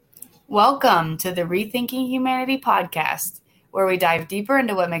Welcome to the Rethinking Humanity podcast, where we dive deeper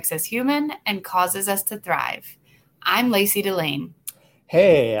into what makes us human and causes us to thrive. I'm Lacey Delane.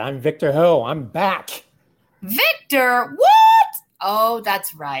 Hey, I'm Victor Ho. I'm back. Victor, what? Oh,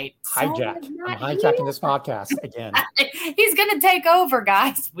 that's right. Hijack. I'm hijacking this podcast again. He's going to take over,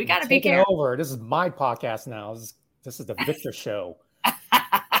 guys. We got to be careful. Over. This is my podcast now. This is the Victor Show.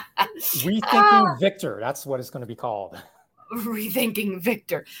 Rethinking Victor. That's what it's going to be called. Rethinking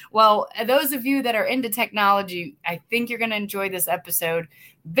Victor. Well, those of you that are into technology, I think you're going to enjoy this episode.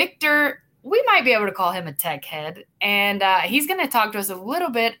 Victor, we might be able to call him a tech head, and he's going to talk to us a little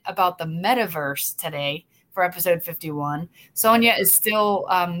bit about the metaverse today for episode 51. Sonia is still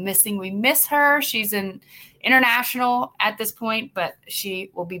missing. We miss her. She's international at this point, but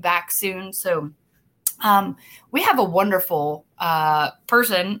she will be back soon. So we have a wonderful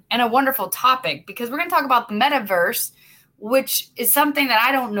person and a wonderful topic because we're going to talk about the metaverse, which is something that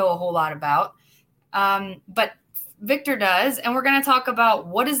I don't know a whole lot about, but Victor does. And we're going to talk about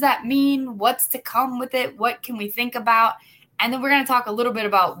what does that mean? What's to come with it? What can we think about? And then we're going to talk a little bit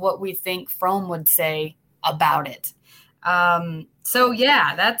about what we think Fromm would say about it. So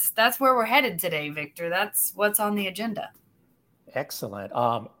yeah, that's where we're headed today, Victor. That's what's on the agenda. Excellent.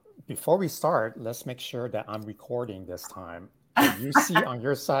 Before we start, let's make sure that I'm recording this time. Can you see on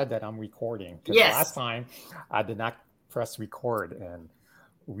your side that I'm recording? Because yes. Last time I did not press record and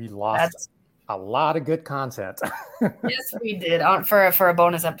we lost a lot of good content. Yes, we did for a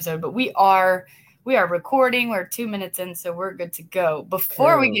bonus episode, but we are recording. We're 2 minutes in, so we're good to go.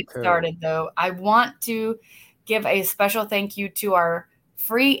 Before we get started, though, I want to give a special thank you to our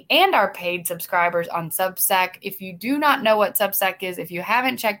free and our paid subscribers on Substack. If you do not know what Substack is, if you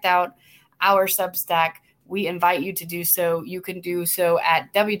haven't checked out our Substack, we invite you to do so. You can do so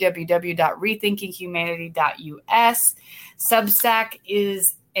at www.rethinkinghumanity.us. Substack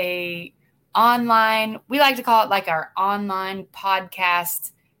is we like to call it like our online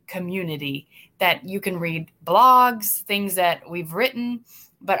podcast community that you can read blogs, things that we've written,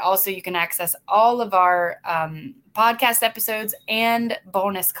 but also you can access all of our podcast episodes and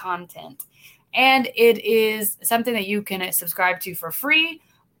bonus content. And it is something that you can subscribe to for free,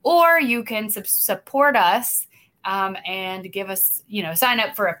 or you can support us and give us, sign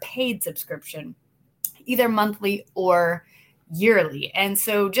up for a paid subscription, either monthly or yearly. And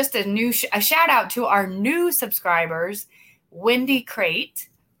so just a shout out to our new subscribers, Wendy Crate,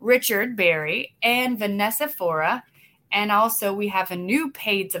 Richard Berry, and Vanessa Fora. And also we have a new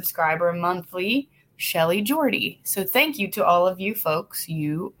paid subscriber monthly, Shelly Jordy. So thank you to all of you folks.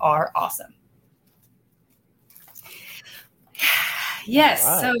 You are awesome. Yes.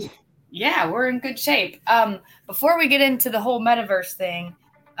 Right. So yeah, we're in good shape. Before we get into the whole metaverse thing,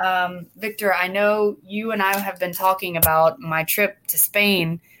 Victor, I know you and I have been talking about my trip to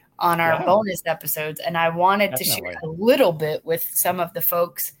Spain on our bonus episodes, and I wanted to share a little bit with some of the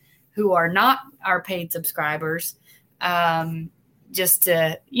folks who are not our paid subscribers, just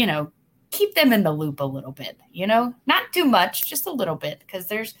to, keep them in the loop a little bit, not too much, just a little bit, because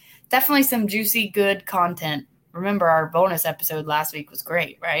there's definitely some juicy, good content. Remember, our bonus episode last week was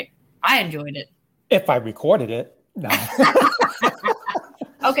great, right? I enjoyed it. If I recorded it. No.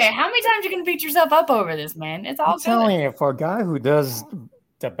 Okay, how many times are you going to beat yourself up over this, man? It's all I'm telling you, for a guy who does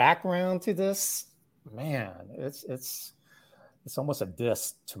the background to this, man, it's almost a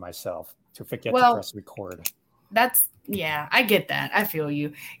diss to myself to forget to press record. I get that. I feel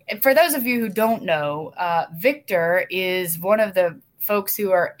you. And for those of you who don't know, Victor is one of the folks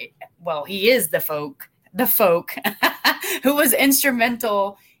he is the folk who was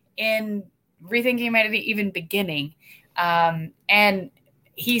instrumental in Rethinking Humanity even beginning. And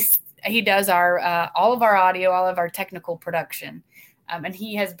he does all of our audio, all of our technical production. And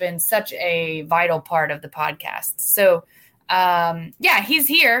he has been such a vital part of the podcast. So he's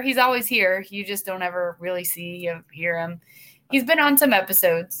here. He's always here. You just don't ever really hear him. He's been on some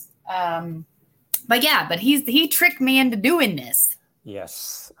episodes. But he tricked me into doing this.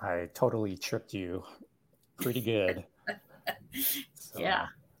 Yes, I totally tricked you. Pretty good. So, yeah.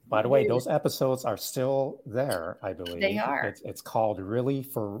 By the way, those episodes are still there, I believe. They are. It's called Really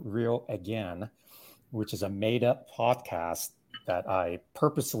for Real Again, which is a made-up podcast that I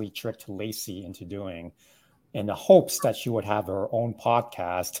purposely tricked Lacey into doing in the hopes that she would have her own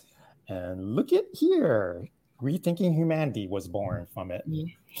podcast. And look at here. Rethinking Humanity was born from it.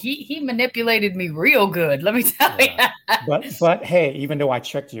 He manipulated me real good, let me tell you. But hey, even though I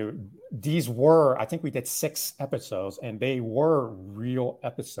tricked you, I think we did 6 episodes, and they were real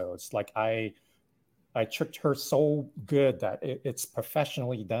episodes. Like I tricked her so good that it's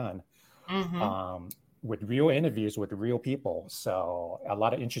professionally done. Mm-hmm. with real interviews with real people. So a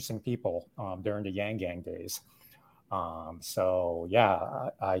lot of interesting people during the Yang Gang days. So yeah,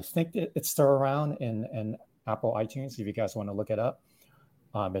 I think it's still around in Apple iTunes if you guys want to look it up.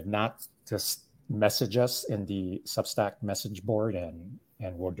 If not, just message us in the Substack message board and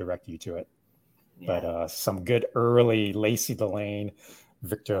we'll direct you to it. Yeah. But some good early Lacey Delane,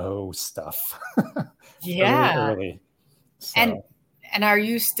 Victor Ho stuff. Yeah. early. So. And are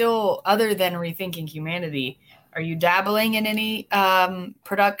you still, other than Rethinking Humanity, are you dabbling in any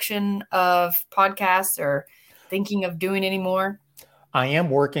production of podcasts or thinking of doing any more? I am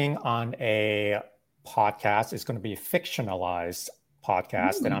working on a podcast. It's going to be a fictionalized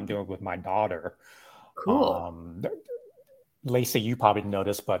podcast that I'm doing with my daughter. Cool. Lacey, you probably know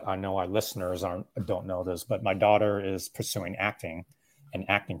this, but I know our listeners don't know this, but my daughter is pursuing an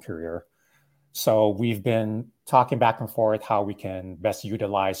acting career. So we've been talking back and forth how we can best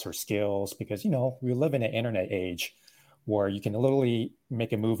utilize her skills because, we live in an internet age where you can literally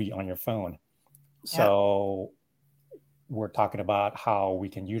make a movie on your phone. So we're talking about how we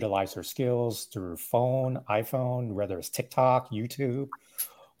can utilize her skills through iPhone, whether it's TikTok, YouTube,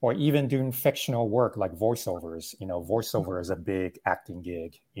 or even doing fictional work like voiceovers. Voiceover is a big acting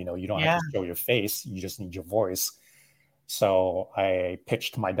gig. You don't have to show your face. You just need your voice. So I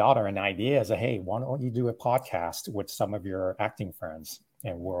pitched my daughter an idea as hey, why don't you do a podcast with some of your acting friends?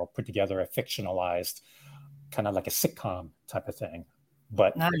 And we'll put together a fictionalized, kind of like a sitcom type of thing.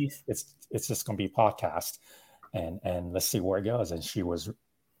 But nice. It's just going to be a podcast. And let's see where it goes. And she was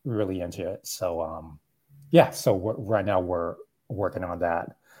really into it. So, so right now we're working on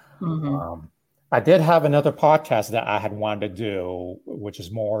that. Mm-hmm. I did have another podcast that I had wanted to do, which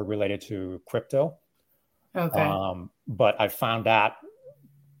is more related to crypto. Okay. But I found out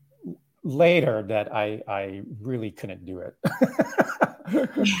later that I really couldn't do it.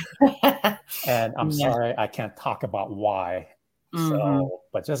 And I'm sorry, I can't talk about why. Mm-hmm. So,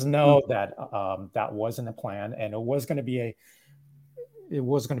 but just know that that wasn't a plan, and it was going to be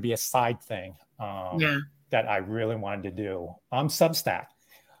a side thing that I really wanted to do. I'm Substack.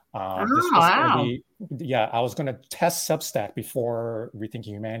 Wow. I was going to test Substack before Rethinking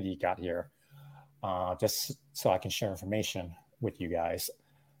Humanity got here, just so I can share information with you guys.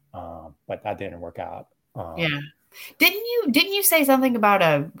 But that didn't work out. Didn't you say something about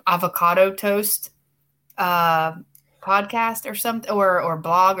a avocado toast podcast or something, or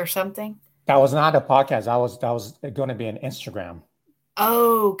blog or something? That was not a podcast. That was going to be an Instagram.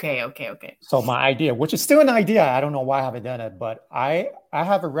 Oh, okay. So my idea, which is still an idea, I don't know why I haven't done it, but I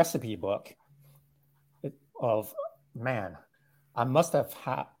have a recipe book of, I must have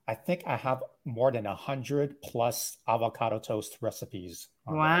I think I have more than 100 plus avocado toast recipes.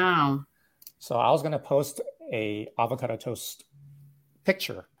 Wow. That. So I was going to post a avocado toast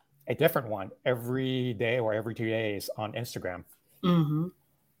picture, a different one every day or every 2 days on Instagram. Mm-hmm.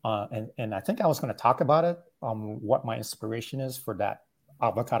 And I think I was going to talk about it, what my inspiration is for that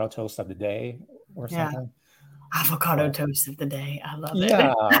avocado toast of the day or something. Avocado toast of the day. I love it.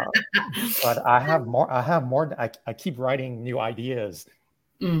 Yeah. But I have more. I keep writing new ideas,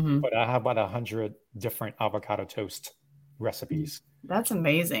 but I have about 100 different avocado toast recipes. That's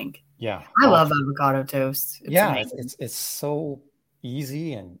amazing. Yeah. I love avocado toast. It's so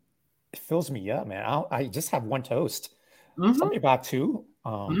easy and it fills me up, man. I just have one toast. Something about two.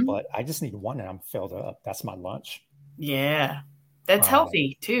 But I just need one and I'm filled up. That's my lunch. Yeah. That's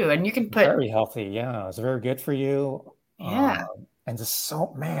healthy too. And you can put very healthy. Yeah. It's very good for you. Yeah. And there's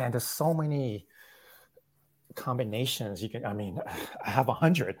so many combinations I have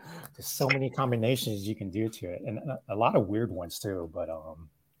 100. There's so many combinations you can do to it. And a lot of weird ones too. But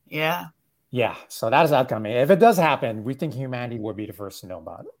yeah. So that is upcoming. If it does happen, we think humanity will be the first to know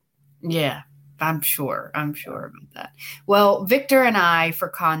about it. Yeah. I'm sure about that. Well, Victor and I, for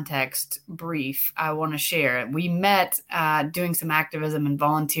context, brief, I want to share. We met doing some activism and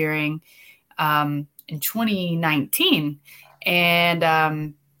volunteering in 2019.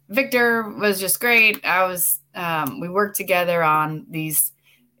 And Victor was just great. We worked together on these,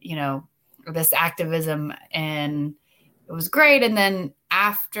 this activism, and it was great. And then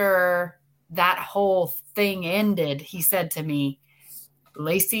after that whole thing ended, he said to me,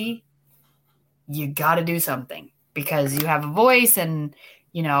 Lacey, you got to do something because you have a voice and,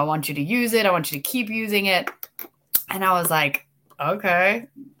 I want you to use it. I want you to keep using it. And I was like, okay,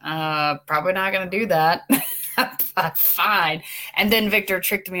 probably not going to do that. Fine. And then Victor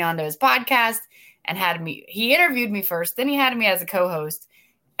tricked me onto his podcast and he interviewed me first. Then he had me as a co-host.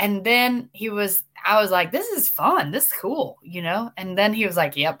 And then I was like, this is fun. This is cool, And then he was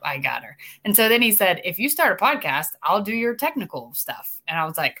like, yep, I got her. And so then he said, if you start a podcast, I'll do your technical stuff. And I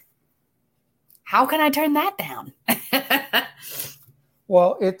was like, How can I turn that down?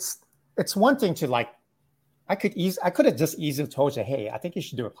 Well, it's one thing to like, I could have just easily told you, hey, I think you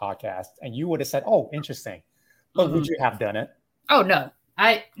should do a podcast. And you would have said, oh, interesting. But would you have done it? Oh, no.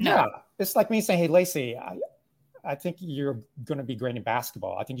 No. Yeah. It's like me saying, hey, Lacey, I think you're going to be great in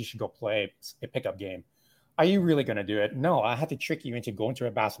basketball. I think you should go play a pickup game. Are you really going to do it? No, I had to trick you into going to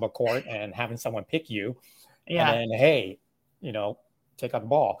a basketball court and having someone pick you. Yeah. And then, hey, take out the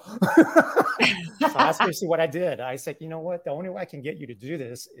ball. So that's basically what I did. I said, you know what? The only way I can get you to do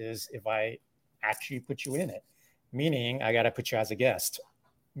this is if I actually put you in it. Meaning I got to put you as a guest.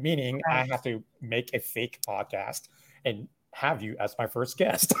 Meaning I have to make a fake podcast and have you as my first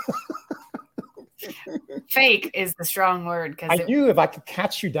guest. Fake is the strong word. I knew if I could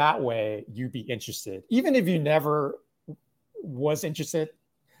catch you that way, you'd be interested. Even if you never was interested,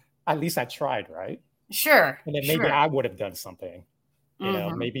 at least I tried, right? Sure. And then maybe I would have done something. You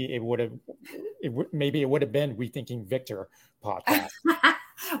know, maybe it would have been Rethinking Victor podcast.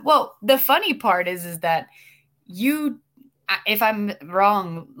 Well, the funny part is that you, if I'm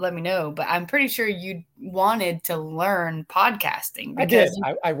wrong, let me know, but I'm pretty sure you wanted to learn podcasting. I did.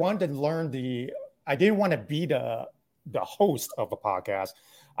 I wanted to learn I didn't want to be the host of a podcast.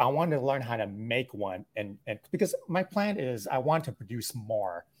 I wanted to learn how to make one. And because my plan is I want to produce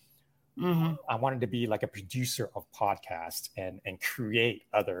more. I wanted to be like a producer of podcasts and create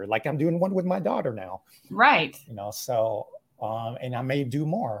other, like I'm doing one with my daughter now. Right. So, and I may do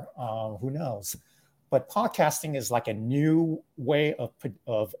more, who knows? But podcasting is like a new way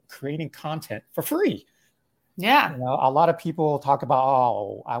of creating content for free. Yeah. A lot of people talk about,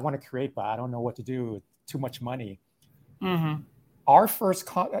 oh, I want to create, but I don't know what to do with too much money. Our first,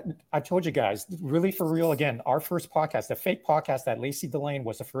 I told you guys, really for real, again, our first podcast, the fake podcast that Lacey Delane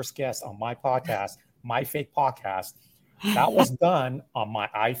was the first guest on my podcast, my fake podcast, that was done on my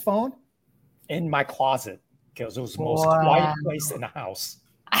iPhone in my closet because it was the most quiet place in the house.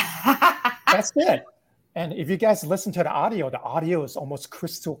 That's it. And if you guys listen to the audio is almost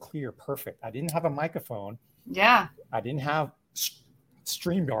crystal clear, perfect. I didn't have a microphone. Yeah. I didn't have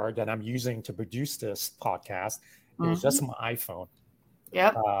StreamYard that I'm using to produce this podcast. It was just my iPhone.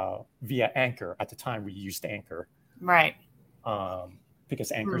 Yep. Via Anchor. At the time, we used Anchor. Right.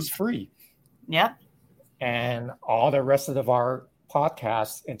 Because Anchor is free. Yep. And all the rest of our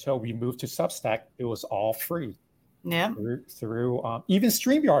podcasts, until we moved to Substack, it was all free. Yeah. Through even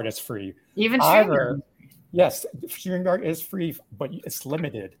StreamYard is free. Even StreamYard. Yes, StreamYard is free, but it's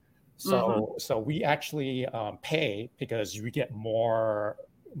limited. So we actually pay because you get more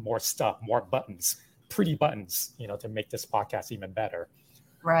stuff, more buttons, pretty buttons, to make this podcast even better.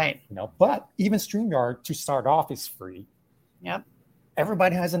 Right. But even StreamYard to start off is free. Yep.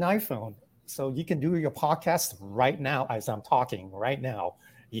 Everybody has an iPhone. So you can do your podcast right now as I'm talking right now.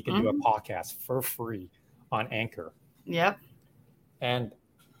 You can do a podcast for free on Anchor. Yep. And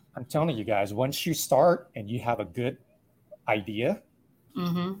I'm telling you guys, once you start and you have a good idea,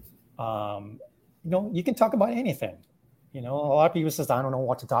 you can talk about anything. A lot of people says, I don't know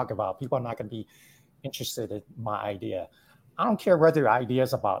what to talk about. People are not going to be interested in my idea. I don't care whether your idea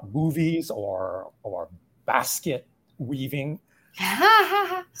is about movies or basket weaving.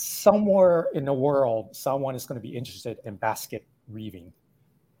 Somewhere in the world, someone is going to be interested in basket weaving.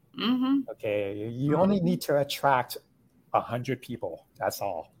 Okay, you only need to attract 100 people. That's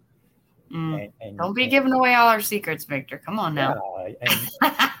all. And don't be giving away all our secrets, Victor. Come on now.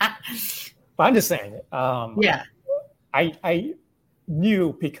 But I'm just saying. I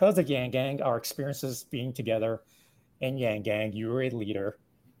knew because of Yang Gang, our experiences being together in Yang Gang, you were a leader.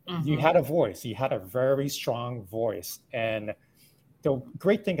 You had a voice. You had a very strong voice. And the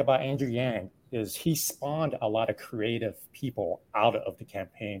great thing about Andrew Yang is he spawned a lot of creative people out of the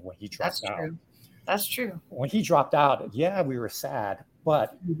campaign when he dropped out. That's true. When he dropped out, we were sad,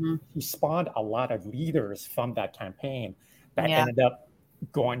 but he spawned a lot of leaders from that campaign that ended up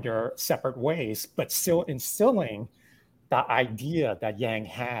going their separate ways, but still instilling the idea that Yang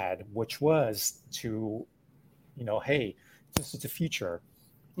had, which was to, hey, this is the future.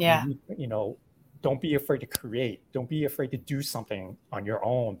 Yeah. Don't be afraid to create. Don't be afraid to do something on your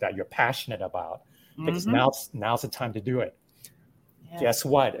own that you're passionate about, because now's the time to do it. Yeah. Guess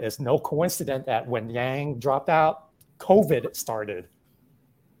what? It's no coincidence that when Yang dropped out, COVID started.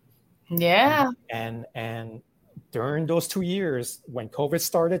 Yeah. And during those 2 years, when COVID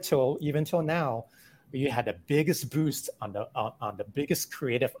started till now, we had the biggest boost on the biggest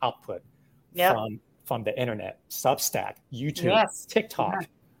creative output from the internet, Substack, YouTube, TikTok.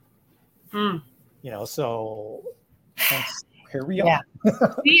 So here we are.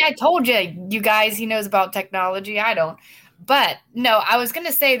 See, I told you guys, he knows about technology. I don't. But no, I was going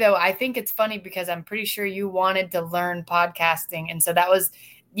to say, though, I think it's funny because I'm pretty sure you wanted to learn podcasting. And so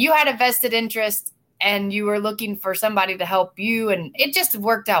you had a vested interest and you were looking for somebody to help you. And it just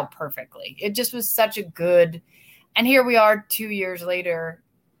worked out perfectly. It just was such a good, and here we are 2 years later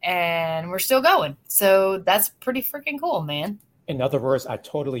and we're still going. So that's pretty freaking cool, man. In other words, I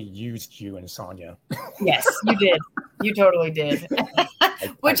totally used you and Sonia. Yes, you did. You totally did.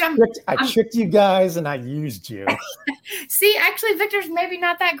 I tricked you guys and I used you. See, actually, Victor's maybe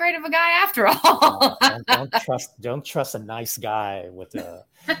not that great of a guy after all. Don't trust a nice guy with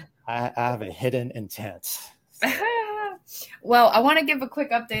I have a hidden intent. Well, I want to give a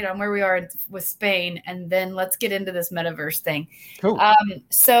quick update on where we are with Spain, and then let's get into this metaverse thing. Cool.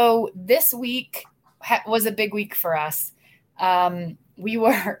 So this week was a big week for us. We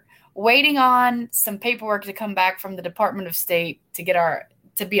were waiting on some paperwork to come back from the Department of State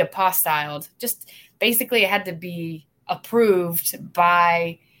to be apostilled. Just basically it had to be approved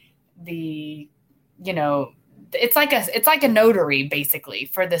by the, it's like a notary basically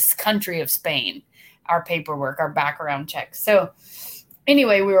for this country of Spain, our paperwork, our background checks. So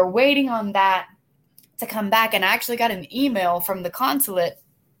anyway, we were waiting on that to come back, and I actually got an email from the consulate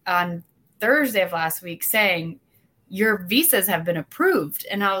on Thursday of last week saying your visas have been approved.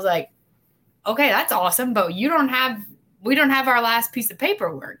 And I was like, okay, that's awesome. But we don't have our last piece of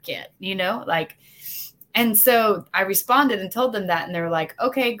paperwork yet, and so I responded and told them that, and they were like,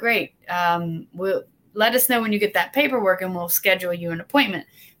 okay, great. We'll let us know when you get that paperwork and we'll schedule you an appointment,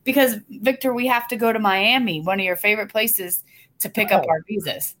 because Victor, we have to go to Miami, one of your favorite places, to pick up our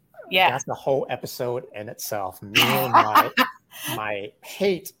visas. Yeah. That's the whole episode in itself. Me and my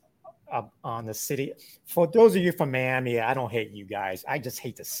hate on the city. For those of you from Miami, I don't hate you guys. I just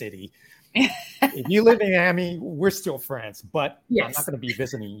hate the city. If you live in Miami, we're still friends, but yes. I'm not going to be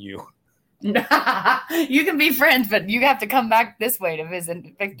visiting you. You can be friends, but you have to come back this way to visit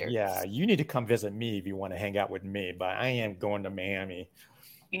Victor. Yeah, you need to come visit me if you want to hang out with me, but I am going to Miami.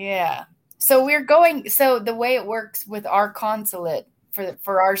 Yeah. So the way it works with our consulate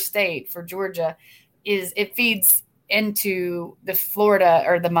for our state, for Georgia, is it feeds into the Florida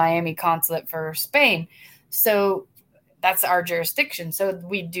or the Miami consulate for Spain. So that's our jurisdiction. So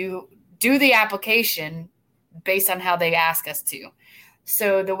we do the application based on how they ask us to.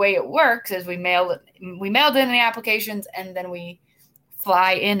 So the way it works is we mailed in the applications, and then we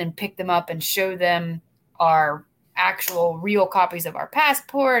fly in and pick them up and show them our actual real copies of our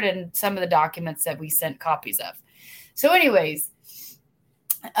passport and some of the documents that we sent copies of. So anyways,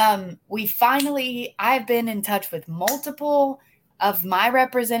 I've been in touch with multiple of my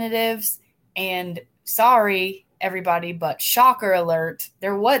representatives, and sorry, everybody, but shocker alert,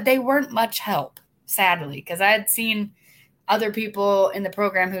 they weren't much help, sadly, because I had seen other people in the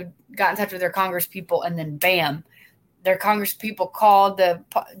program who got in touch with their Congress people, and then bam, their Congress people called the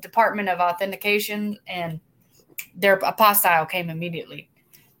Department of Authentication, and their apostille came immediately.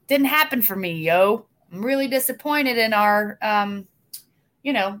 Didn't happen for me, yo. I'm really disappointed in our,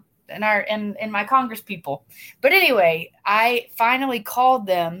 in my Congress people. But anyway, I finally called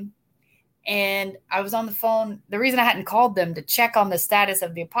them, and I was on the phone. The reason I hadn't called them to check on the status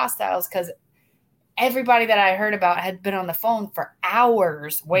of the apostilles, because everybody that I heard about had been on the phone for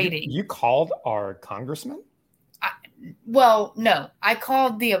hours waiting. You called our congressman? No. I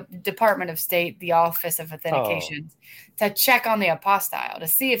called the Department of State, the Office of Authentications, to check on the apostille to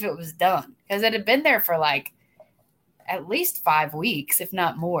see if it was done, because it had been there for like at least 5 weeks, if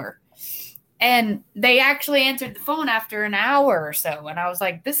not more. And they actually answered the phone after an hour or so. And I was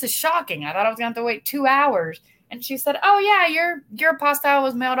like, this is shocking. I thought I was going to have to wait 2 hours. And she said, oh, yeah, your apostille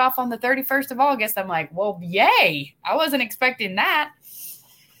was mailed off on the 31st of August. I'm like, well, yay. I wasn't expecting that.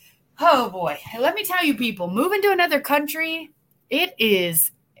 Oh, boy. Let me tell you, people, moving to another country, it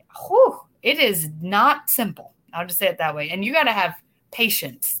is not simple. I'll just say it that way. And you got to have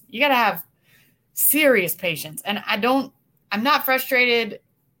patience. You got to have serious patience. And I'm not frustrated.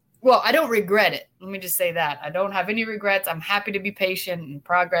 Well, I don't regret it. Let me just say that. I don't have any regrets. I'm happy to be patient and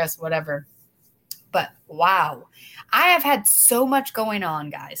progress, whatever. But wow, I have had so much going on,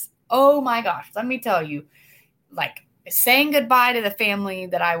 guys. Oh my gosh. Let me tell you, like saying goodbye to the family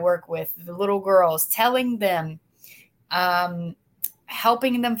that I work with, the little girls, telling them,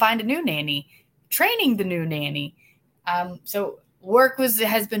 helping them find a new nanny, training the new nanny. So work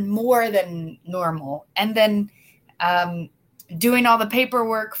has been more than normal. And then, doing all the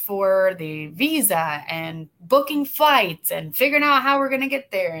paperwork for the visa and booking flights and figuring out how we're going to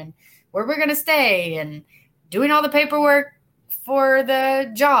get there and where we're going to stay and doing all the paperwork for the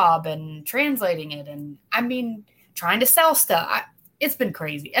job and translating it. And trying to sell stuff. it's been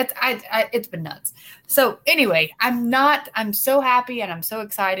crazy. It's been nuts. So anyway, I'm so happy and I'm so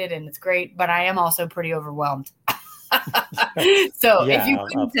excited and it's great, but I am also pretty overwhelmed. So Yeah, if you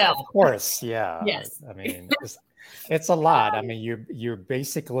can tell, of course. Yeah. yes. I mean, it's a lot. I mean, you're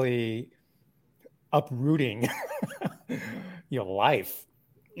basically uprooting your life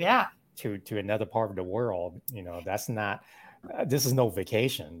Yeah. to another part of the world. That's not this is no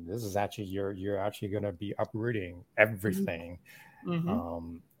vacation. This is actually you're actually going to be uprooting everything.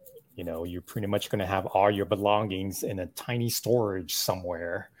 Mm-hmm. You're pretty much going to have all your belongings in a tiny storage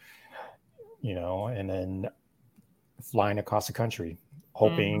somewhere, and then flying across the country,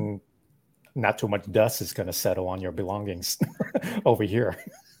 hoping not too much dust is going to settle on your belongings over here.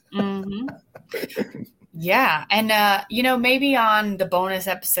 Mm-hmm. Yeah. And, maybe on the bonus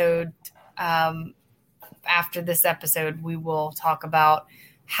episode, after this episode, we will talk about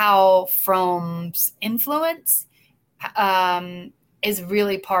how Fromm's influence is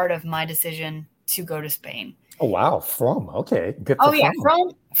really part of my decision to go to Spain. Oh, wow. Fromm. Okay. Good for Oh, yeah.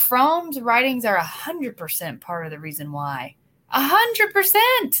 Fromm. Fromm's writings are 100% part of the reason why.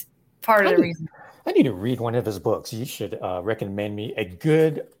 100% part of the reason. I need to read one of his books. You should recommend me a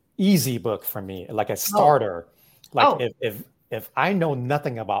good, easy book for me, like a starter. If I know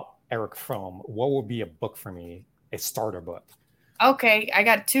nothing about Erich Fromm, what would be a book for me, a starter book? Okay, I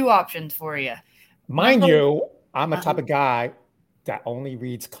got two options for you. Mind you, I'm a type of guy that only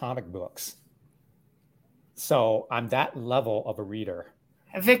reads comic books. So I'm that level of a reader.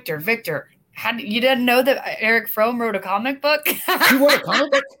 Victor, you didn't know that Erich Fromm wrote a comic book? He wrote a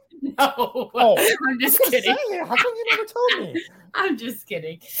comic book? No. Oh, I'm just kidding. How come you never told me? I'm just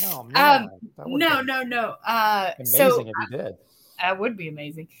kidding. Oh, man. No. Amazing if you did. That would be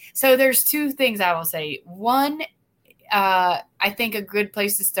amazing. So there's two things I will say. One, I think a good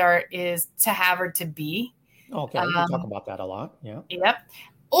place to start is To Have or To Be. Okay, we can talk about that a lot. Yeah. Yep.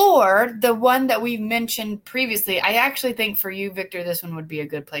 Or the one that we mentioned previously. I actually think for you, Victor, this one would be a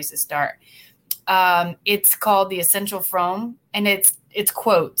good place to start. It's called The Essential Fromm, and it's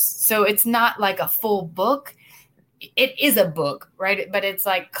quotes. So it's not like a full book. It is a book, right? But it's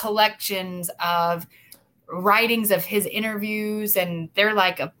like collections of writings of his interviews, and they're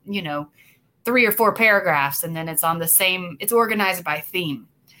like 3 or 4 paragraphs, and then it's organized by theme.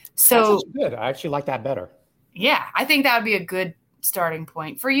 So that's good. I actually like that better. Yeah, I think that would be a good starting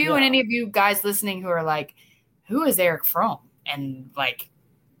point for you and any of you guys listening who are like, who is Erich Fromm? And like,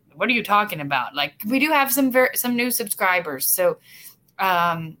 what are you talking about? Like, we do have some new subscribers. So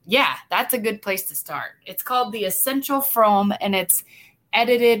that's a good place to start. It's called The Essential Fromm, and it's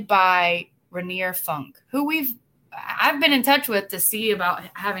edited by Rainier Funk, who I've been in touch with to see about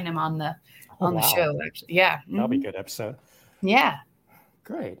having him on the show. Actually, yeah, that'll be a good episode. Yeah,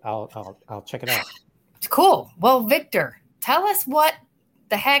 great. I'll check it out. It's cool. Well, Victor, tell us what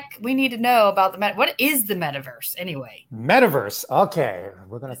the heck we need to know about what is the metaverse anyway? Metaverse. Okay,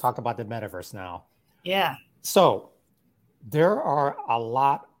 we're going to talk about the metaverse now. Yeah. So there are a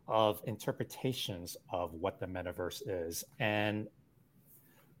lot of interpretations of what the metaverse is, and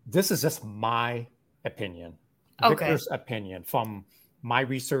this is just my opinion, Victor's opinion from my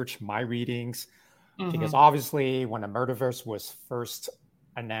research, my readings, because obviously when the metaverse was first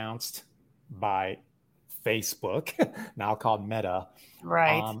announced by Facebook, now called Meta,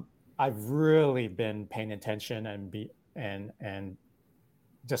 right? I've really been paying attention and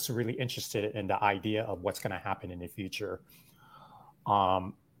just really interested in the idea of what's going to happen in the future.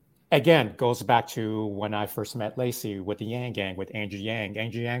 Again, goes back to when I first met Lacey with the Yang Gang, with Andrew Yang.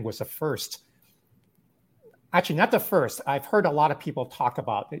 Andrew Yang was the first. Actually, not the first. I've heard a lot of people talk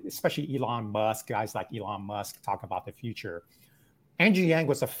about, especially Elon Musk, guys like Elon Musk talk about the future. Andrew Yang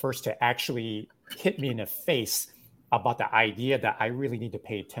was the first to actually hit me in the face about the idea that I really need to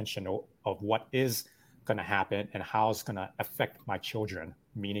pay attention of what is going to happen and how it's going to affect my children,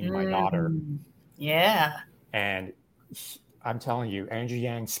 meaning my daughter. Yeah. And I'm telling you, Andrew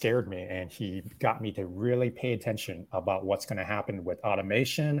Yang scared me, and he got me to really pay attention about what's going to happen with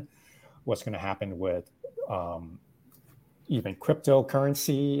automation, what's going to happen with even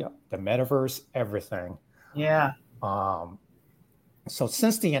cryptocurrency, the metaverse, everything. Yeah. So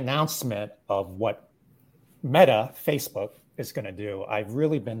since the announcement of what Meta, Facebook, is going to do, I've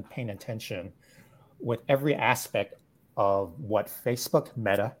really been paying attention with every aspect of what Facebook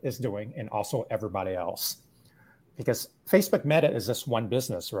Meta is doing and also everybody else. Because Facebook Meta is just one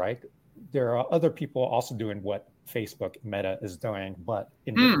business, right? There are other people also doing what Facebook Meta is doing, but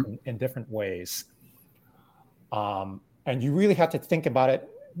in different ways. And you really have to think about it.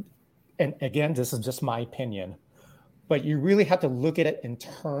 And again, this is just my opinion, but you really have to look at it in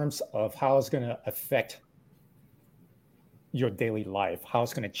terms of how it's going to affect your daily life, how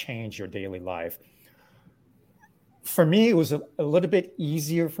it's going to change your daily life. For me, it was a little bit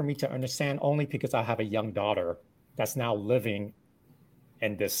easier for me to understand only because I have a young daughter that's now living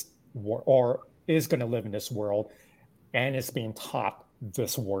in this world, or is going to live in this world, and is being taught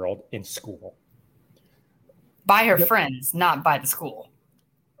this world in school. By her friends, not by the school.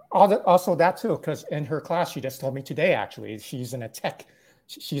 Also that too, because in her class, she just told me today, actually, she's in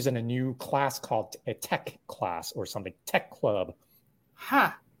a new class called a tech class or something, tech club.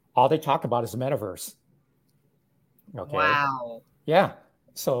 Huh. All they talk about is the metaverse. Okay. Wow. Yeah.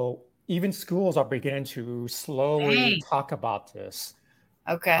 So even schools are beginning to slowly talk about this.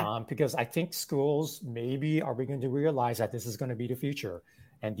 Okay. Because I think schools maybe are beginning to realize that this is going to be the future.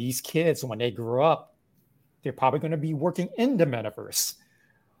 And these kids, when they grow up, they're probably going to be working in the metaverse.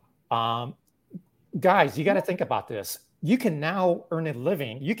 Guys, you got to think about this. You can now earn a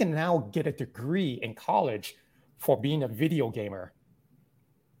living. You can now get a degree in college for being a video gamer.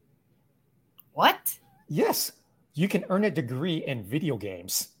 What? Yes, you can earn a degree in video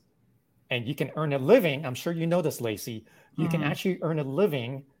games. And you can earn a living. I'm sure you know this, Lacey. You can actually earn a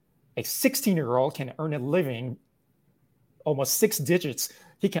living. A 16-year-old can earn a living, almost 6 digits.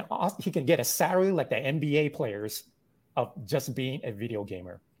 He can get a salary like the NBA players of just being a video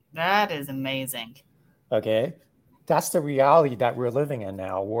gamer. That is amazing. Okay. That's the reality that we're living in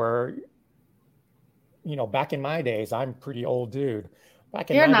now, where, back in my days, I'm a pretty old dude.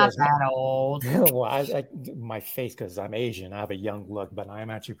 You're not that old. Well, my face, because I'm Asian, I have a young look, but I'm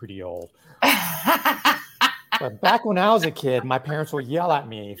actually pretty old. But back when I was a kid, my parents would yell at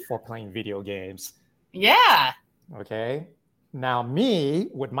me for playing video games. Yeah. Okay. Now me,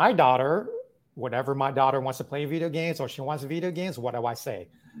 with my daughter, whenever my daughter wants to play video games or she wants video games, what do I say?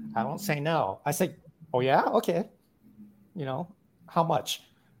 I don't say no. I say, oh yeah, okay. How much?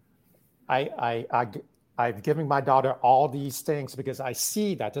 I've given my daughter all these things because I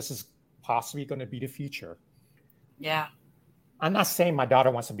see that this is possibly going to be the future. Yeah. I'm not saying my daughter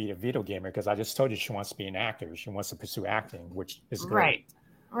wants to be a video gamer because I just told you she wants to be an actor. She wants to pursue acting, which is great.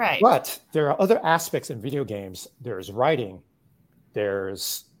 Right. But there are other aspects in video games. There's writing.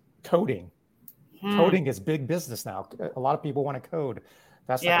 There's coding. Coding is big business now. A lot of people want to code.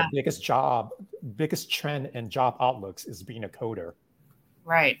 That's like the biggest trend in job outlooks is being a coder.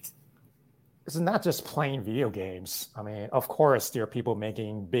 Right. It's not just playing video games. I mean, of course, there are people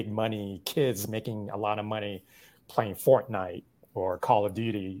making big money, kids making a lot of money playing Fortnite or Call of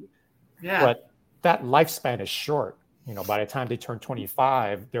Duty. Yeah. But that lifespan is short. By the time they turn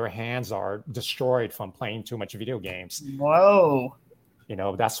 25, their hands are destroyed from playing too much video games. Whoa.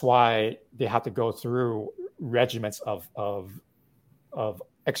 That's why they have to go through regimens of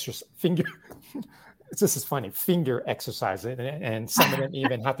extra finger. This is funny, finger exercise. And some of them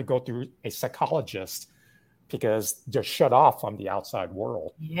even have to go through a psychologist because they're shut off from the outside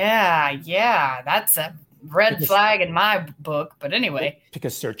world. Yeah. That's a red flag in my book. But anyway.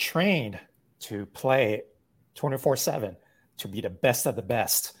 Because they're trained to play 24/7, to be the best of the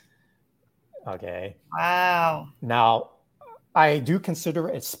best. Okay. Wow. Now, I do consider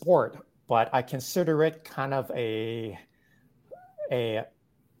it sport, but I consider it kind of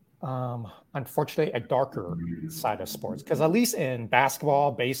unfortunately, a darker side of sports. Because at least in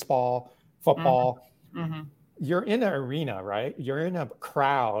basketball, baseball, football, you're in an arena, right? You're in a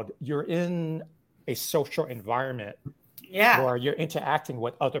crowd. You're in a social environment where you're interacting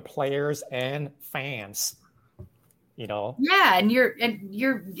with other players and fans. Yeah, and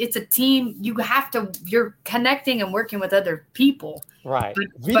it's a team. You're connecting and working with other people. Right.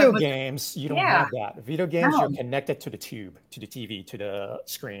 Video games, you don't have that. Video games, you're connected to the tube, to the TV, to the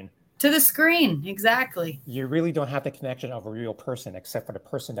screen. To the screen, exactly. You really don't have the connection of a real person except for the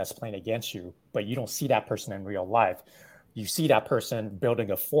person that's playing against you, but you don't see that person in real life. You see that person building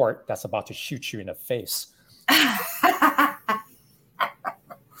a fort that's about to shoot you in the face.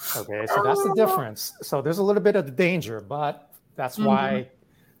 Okay, so that's the difference. So there's a little bit of the danger, but that's why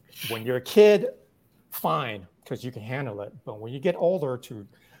when you're a kid, fine, because you can handle it. But when you get older,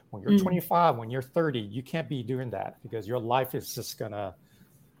 when you're 25, when you're 30, you can't be doing that because your life is just gonna,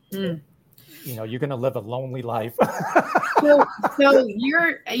 you're gonna live a lonely life. So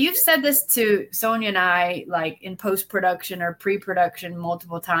you've said this to Sonia and I, like in post-production or pre-production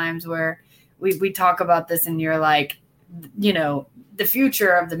multiple times, where we talk about this, and you're like, the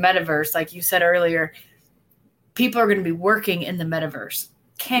future of the metaverse, like you said earlier, people are going to be working in the metaverse.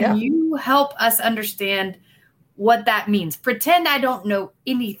 Can you help us understand what that means? Pretend I don't know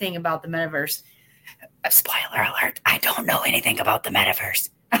anything about the metaverse. Spoiler alert, I don't know anything about the metaverse.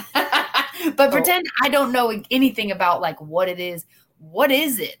 But pretend I don't know anything about like what it is. What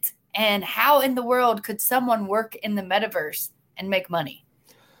is it? And how in the world could someone work in the metaverse and make money?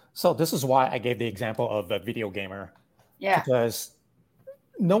 So this is why I gave the example of a video gamer, Yeah. because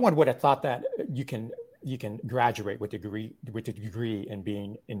no one would have thought that you can graduate with a degree in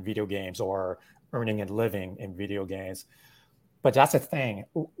being in video games or earning and living in video games. But that's the thing.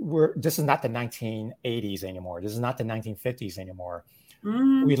 This is not the 1980s anymore. This is not the 1950s anymore.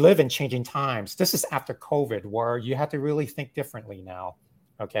 Mm-hmm. We live in changing times. This is after COVID, where you have to really think differently now.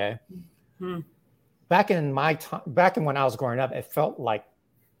 Okay. Mm-hmm. Back in my time, back in when I was growing up, it felt like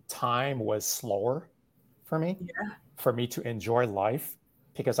time was slower for me, for me to enjoy life,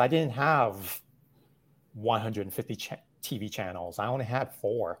 because I didn't have 150 TV channels. I only had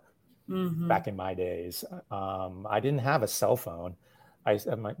 4 back in my days. I didn't have a cell phone.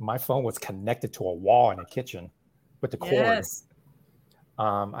 My phone was connected to a wall in the kitchen with the cord. Yes.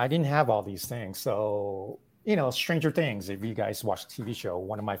 I didn't have all these things. So, Stranger Things, if you guys watch the TV show,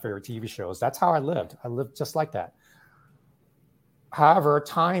 one of my favorite TV shows, that's how I lived. I lived just like that. However,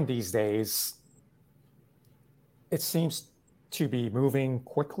 time these days, it seems to be moving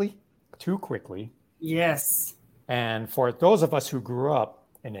too quickly. Yes. And for those of us who grew up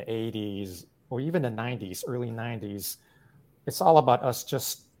in the 80s or even the 90s, early 90s, it's all about us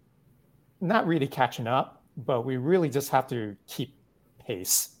just not really catching up, but we really just have to keep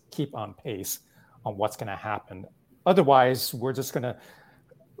on pace on what's going to happen. Otherwise, we're just going to,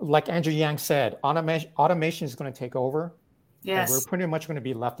 like Andrew Yang said, automation is going to take over. Yes. And we're pretty much going to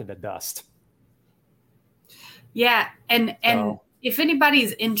be left in the dust. Yeah. And if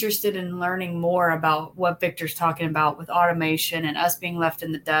anybody's interested in learning more about what Victor's talking about with automation and us being left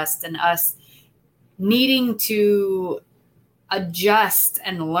in the dust and us needing to adjust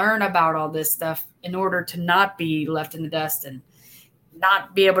and learn about all this stuff in order to not be left in the dust and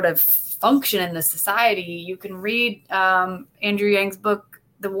not be able to function in the society, you can read Andrew Yang's book,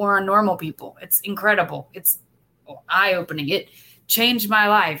 The War on Normal People. It's incredible. It's eye-opening. It changed my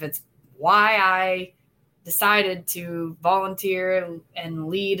life. It's why I decided to volunteer and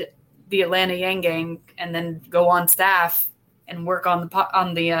lead the Atlanta Yang Gang and then go on staff and work on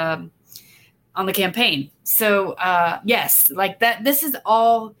the campaign. So yes, like that, this is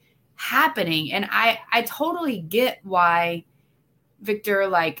all happening. And I totally get why Victor,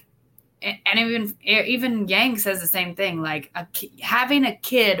 like, and even Yang says the same thing, like having a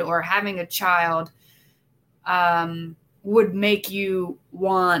kid or having a child would make you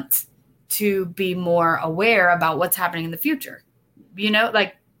want to be more aware about what's happening in the future,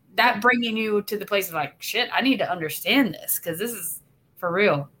 like that bringing you to the place of like, shit, I need to understand this because this is for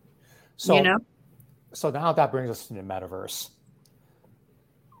real. So now that brings us to the metaverse.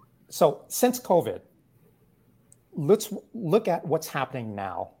 So since COVID, let's look at what's happening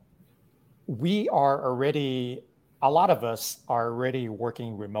now. A lot of us are already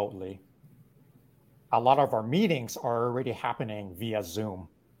working remotely. A lot of our meetings are already happening via Zoom.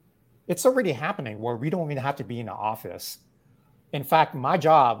 It's already happening where we don't even have to be in the office. In fact, my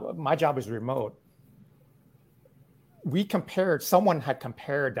job is remote. Someone had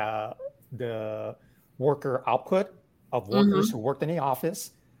compared the worker output of workers who worked in the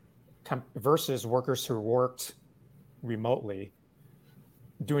office versus workers who worked remotely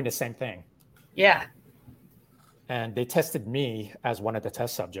doing the same thing. Yeah. And they tested me as one of the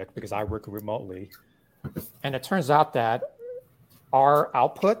test subjects because I work remotely. And it turns out that our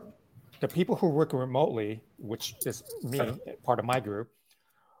output, the people who work remotely, which is me, part of my group,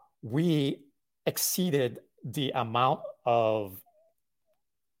 we exceeded the amount of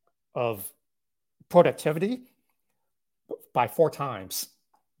productivity by 4 times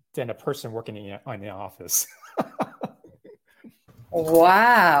than a person working in the office.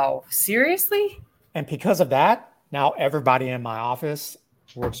 Wow. Seriously? And because of that, now everybody in my office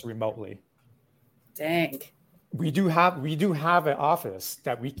works remotely. Dang. We do have an office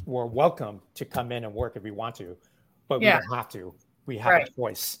that we're welcome to come in and work if we want to, but we don't have to. We have a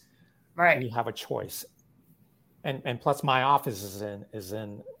choice. Right. We have a choice. And plus my office is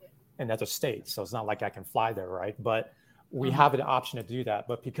in another state, so it's not like I can fly there, right? But we have the option to do that.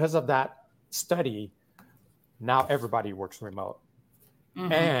 But because of that study, now everybody works remote.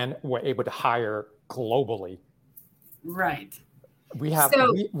 And we're able to hire globally. Right. We have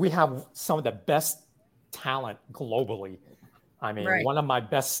some of the best talent globally. I mean, one of my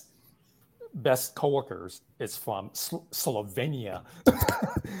best coworkers is from Slovenia.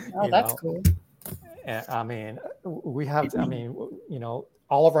 Oh, that's cool. And, I mean,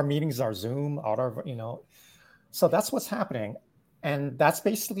 all of our meetings are Zoom, so that's what's happening. And that's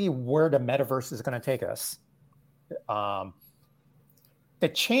basically where the metaverse is going to take us. The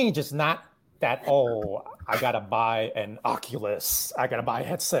change is not that, I got to buy an Oculus. I got to buy a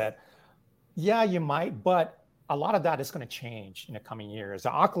headset. Yeah, you might, but a lot of that is going to change in the coming years.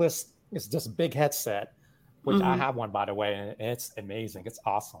 The Oculus is this big headset, which I have one, by the way, and it's amazing. It's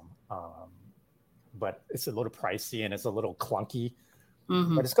awesome. But it's a little pricey and it's a little clunky,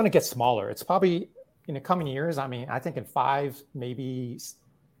 but it's going to get smaller. It's probably in the coming years. I mean, I think in 5, maybe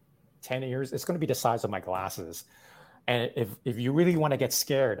 10 years, it's going to be the size of my glasses. And if you really want to get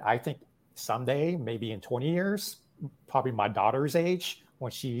scared, I think someday, maybe in 20 years, probably my daughter's age,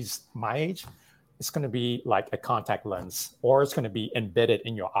 when she's my age, it's going to be like a contact lens, or it's going to be embedded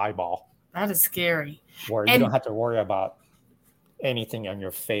in your eyeball. That is scary. Where you don't have to worry about anything on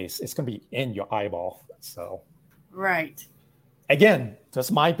your face. It's going to be in your eyeball. So, right. Again,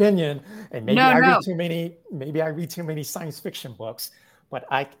 just my opinion. And maybe I read too many science fiction books, but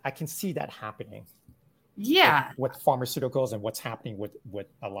I can see that happening. Yeah. With pharmaceuticals and what's happening with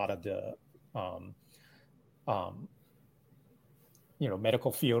a lot of the,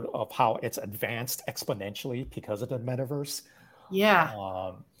 medical field of how it's advanced exponentially because of the metaverse.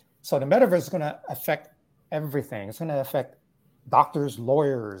 Yeah. So the metaverse is going to affect everything. It's going to affect doctors,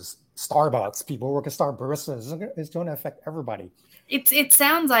 lawyers, Starbucks, people who work at Starbucks. It's going to affect everybody. It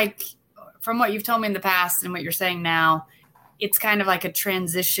sounds like, from what you've told me in the past and what you're saying now, it's kind of like a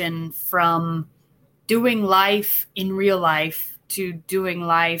transition from doing life in real life to doing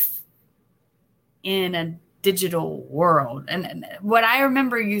life in a digital world. And what I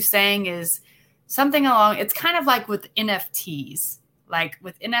remember you saying is something along, it's kind of like with NFTs. Like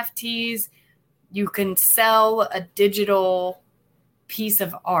with NFTs, you can sell a digital piece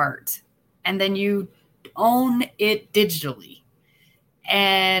of art and then you own it digitally.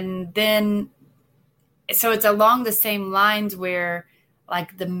 And then, so it's along the same lines where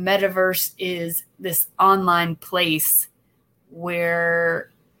like the metaverse is this online place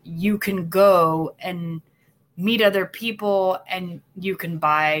where you can go and meet other people and you can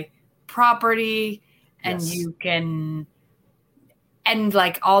buy property and you can, and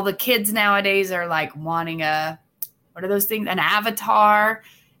like all the kids nowadays are like wanting what are those things? An avatar.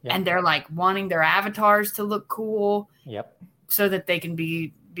 Yep. And they're like wanting their avatars to look cool. Yep. So that they can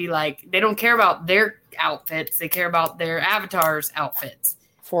be like, they don't care about their outfits. They care about their avatars' outfits.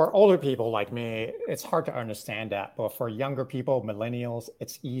 For older people like me, it's hard to understand that. But for younger people, millennials,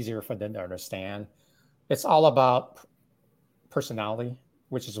 it's easier for them to understand. It's all about personality,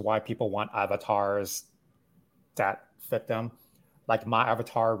 which is why people want avatars that fit them. Like my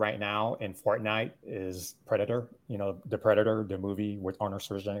avatar right now in Fortnite is Predator, the Predator, the movie with Arnold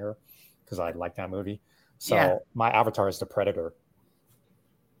Schwarzenegger, because I like that movie. So my avatar is the Predator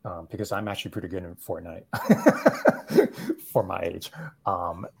because I'm actually pretty good in Fortnite for my age.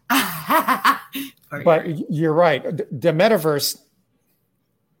 But you're right. The metaverse,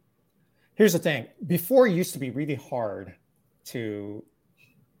 here's the thing. Before it used to be really hard a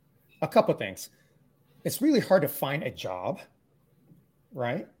couple of things. It's really hard to find a job,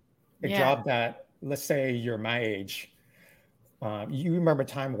 right? A job that, let's say you're my age. You remember a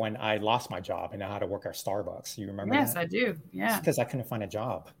time when I lost my job and I had to work at Starbucks. You remember Yes, that? I do. Yeah. It's because I couldn't find a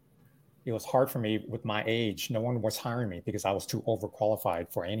job. It was hard for me with my age. No one was hiring me because I was too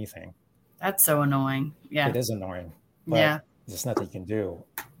overqualified for anything. That's so annoying. Yeah. It is annoying. But there's nothing you can do.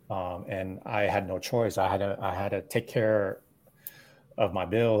 And I had no choice. I had to take care of my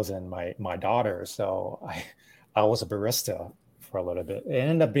bills and my daughter. So I was a barista for a little bit. It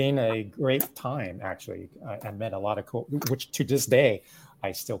ended up being a great time, actually. I met a lot of cool, which to this day,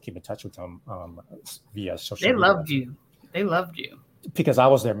 I still keep in touch with them via social media. They loved you. Because I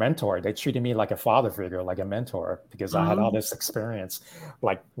was their mentor. They treated me like a father figure, like a mentor, because I had all this experience,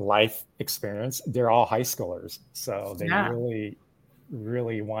 like life experience. They're all high schoolers. So they really,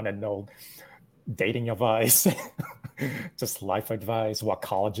 really want to know dating advice, just life advice, what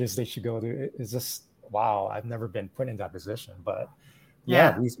colleges they should go to. It's just, wow, I've never been put in that position, but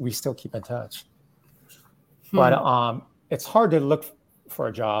we still keep in touch. But it's hard to look for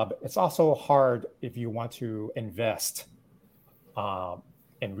a job. It's also hard if you want to invest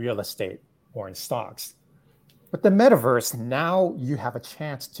in real estate or in stocks. But the metaverse, now you have a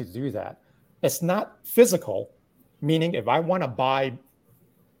chance to do that. It's not physical, meaning if I want to buy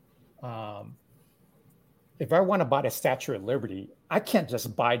the Statue of Liberty, I can't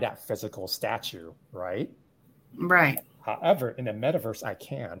just buy that physical statue, right? Right. However, in the metaverse, I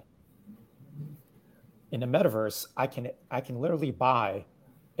can. In the metaverse, I can literally buy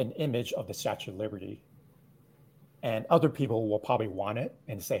an image of the Statue of Liberty, and other people will probably want it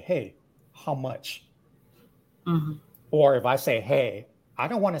and say, "Hey, how much?" Mm-hmm. Or if I say, "Hey, I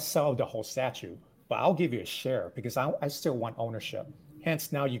don't want to sell the whole statue, but I'll give you a share because I still want ownership."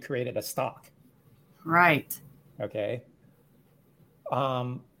 Hence, now you created a stock. Right. Okay.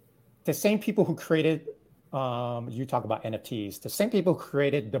 The same people who created, you talk about NFTs, the same people who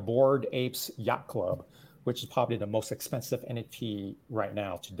created the Bored Apes Yacht Club, which is probably the most expensive NFT right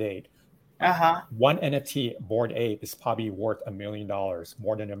now to date. Uh-huh. One NFT Bored Ape is probably worth $1 million,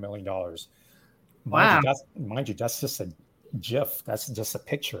 more than $1 million. Wow. Mind you, that's just a GIF. That's just a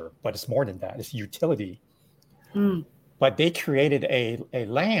picture, but it's more than that. It's utility. Mm. But they created a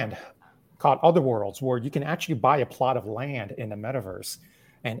land called Otherworlds where you can actually buy a plot of land in the metaverse.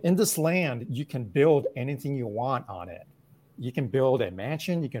 And in this land, you can build anything you want on it. You can build a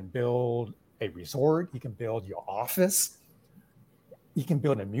mansion, you can build a resort, you can build your office, you can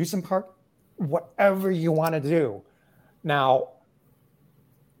build an amusement park, whatever you want to do. Now,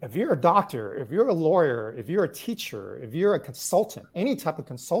 if you're a doctor, if you're a lawyer, if you're a teacher, if you're a consultant, any type of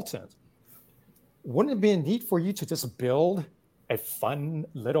consultant, wouldn't it be a need for you to just build a fun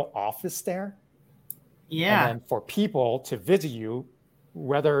little office there? Yeah. And then for people to visit you,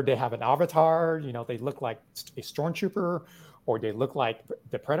 whether they have an avatar, they look like a stormtrooper or they look like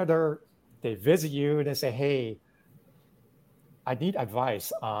the Predator, they visit you and they say, hey, I need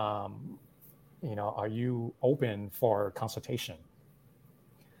advice. Are you open for consultation?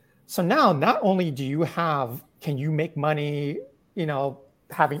 So now not only can you make money,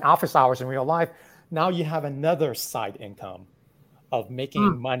 having office hours in real life, now you have another side income of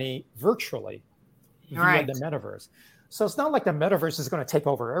making money virtually via the metaverse. So it's not like the metaverse is going to take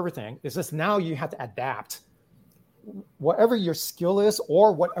over everything. It's just now you have to adapt whatever your skill is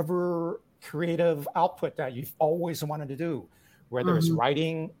or whatever creative output that you've always wanted to do, whether it's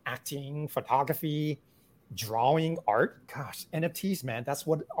writing, acting, photography, drawing, art. Gosh, NFTs, man, that's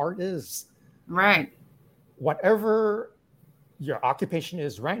what art is. Right. Whatever your occupation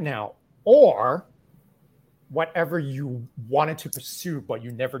is right now, or whatever you wanted to pursue, but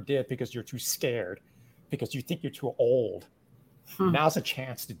you never did because you're too scared, because you think you're too old. Now's a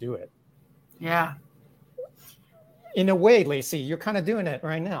chance to do it. Yeah. In a way, Lacey, you're kind of doing it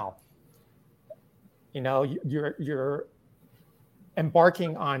right now. You're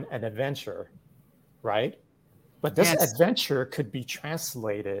embarking on an adventure, right? But this adventure could be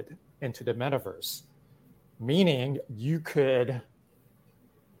translated into the metaverse, meaning you could,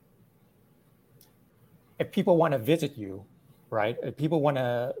 if people want to visit you, right? If people want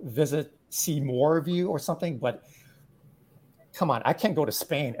to see more of you or something, but come on, I can't go to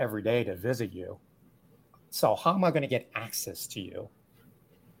Spain every day to visit you. So how am I going to get access to you?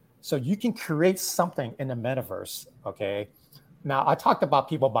 So you can create something in the metaverse, okay? Now, I talked about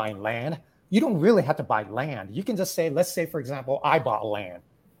people buying land. You don't really have to buy land. You can just say, let's say, for example, I bought land.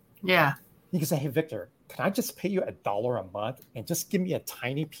 Yeah. You can say, hey, Victor, can I just pay you $1 a month and just give me a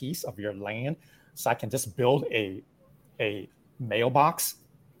tiny piece of your land so I can just build a mailbox?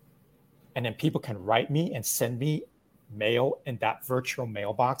 And then people can write me and send me mail in that virtual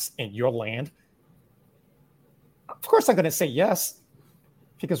mailbox in your land. Of course, I'm going to say yes,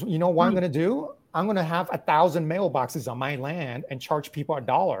 because you know what I'm going to do? I'm going to have 1,000 mailboxes on my land and charge people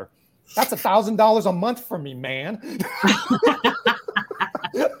 $1. That's $1,000 a month for me, man.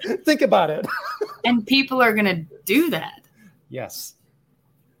 Think about it. And people are going to do that. Yes.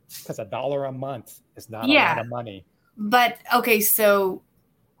 Because $1 a month is not a lot of money. But okay, so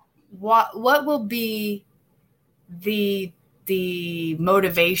what will be the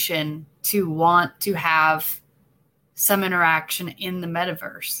motivation to want to have some interaction in the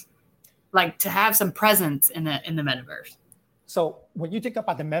metaverse, like to have some presence in the metaverse? So when you think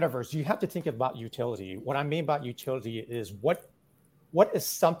about the metaverse, you have to think about utility. What I mean by utility is what is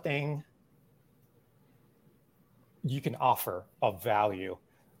something you can offer of value.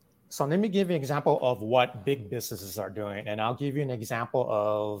 So let me give you an example of what big businesses are doing, and I'll give you an example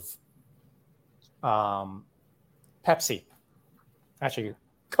of Pepsi. Actually,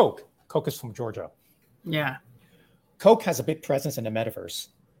 Coke. Coke is from Georgia. Yeah. Coke has a big presence in the metaverse.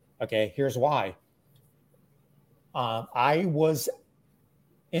 Okay, here's why. I was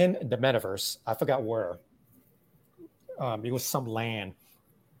in the metaverse. I forgot where. It was some land.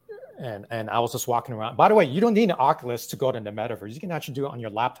 And I was just walking around. By the way, you don't need an Oculus to go to the metaverse. You can actually do it on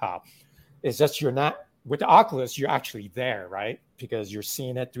your laptop. It's just you're not, with the Oculus, you're actually there, right? Because you're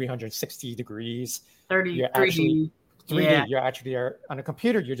seeing it 360 degrees. 30, you're 3D. actually 3D. Yeah. You're actually there. On a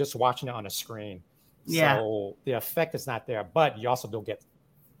computer, you're just watching it on a screen. Yeah. So the effect is not there, but you also don't get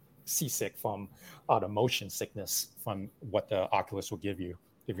seasick from the motion sickness from what the Oculus will give you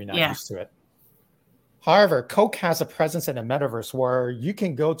if you're not used to it. However, Coke has a presence in the metaverse where you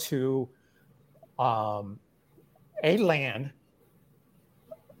can go to a land,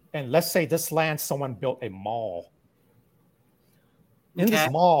 and let's say this land, someone built a mall. In this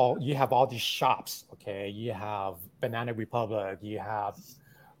mall, you have all these shops. Okay, you have Banana Republic, you have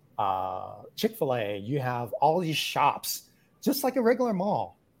Chick-fil-A, you have all these shops, just like a regular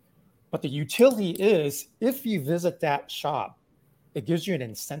mall. But the utility is, if you visit that shop, it gives you an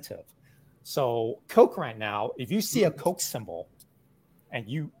incentive. So Coke right now, if you see a Coke symbol and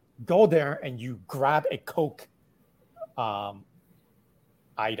you go there and you grab a Coke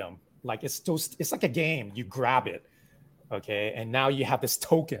item, like it's like a game, you grab it, okay, and now you have this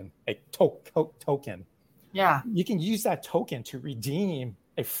token, a Coke token. Yeah, you can use that token to redeem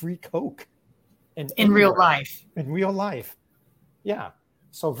a free Coke in real life. In real life, yeah.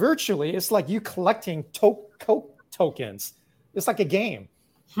 So virtually, it's like you collecting Coke tokens. It's like a game.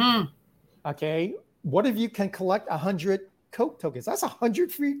 Okay, what if you can collect 100 Coke tokens? That's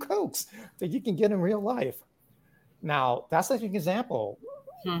 100 free Cokes that you can get in real life. Now, that's like an example.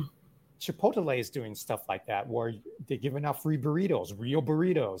 Chipotle is doing stuff like that, where they're giving out free burritos, real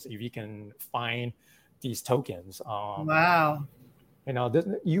burritos, if you can find these tokens. Wow. You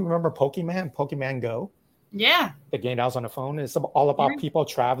know, you remember Pokemon Go? Yeah. The game that was on the phone. It's all about people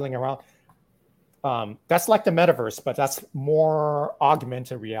traveling around. That's like the metaverse, but that's more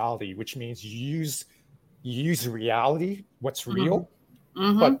augmented reality, which means you use reality, what's real,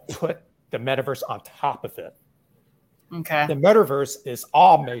 but put the metaverse on top of it. Okay. The metaverse is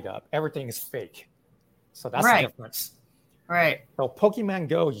all made up. Everything is fake. So that's the difference. Right. So Pokemon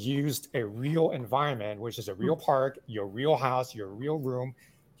Go used a real environment, which is a real park, your real house, your real room,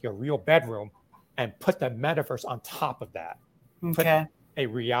 your real bedroom, and put the metaverse on top of that. Okay. Put a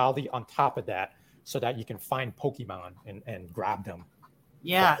reality on top of that so that you can find Pokemon and grab them.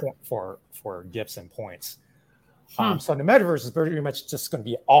 Yeah. For gifts and points. So the metaverse is very much just going to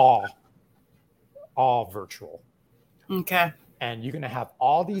be all virtual. Okay. And you're going to have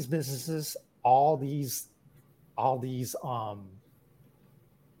all these businesses, all these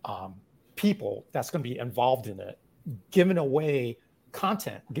people that's going to be involved in it, giving away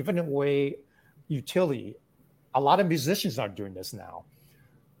content, giving away utility. A lot of musicians are doing this now,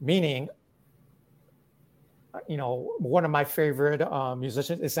 meaning, you know, one of my favorite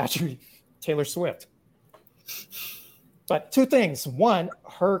musicians is actually Taylor Swift. But two things. One,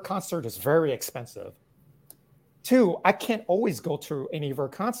 her concert is very expensive. Two, I can't always go to any of her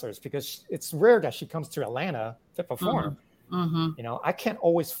concerts because it's rare that she comes to Atlanta to perform. You know, I can't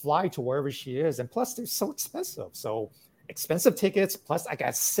always fly to wherever she is. And plus, they're so expensive. So expensive tickets, plus I got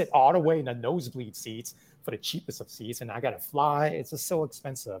to sit all the way in the nosebleed seats for the cheapest of seats. And I got to fly. It's just so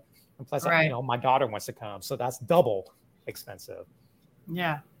expensive. And plus, you know, my daughter wants to come. So that's double expensive.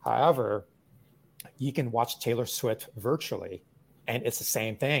 Yeah. However, you can watch Taylor Swift virtually. And it's the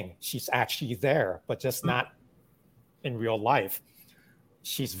same thing. She's actually there, but just not in real life.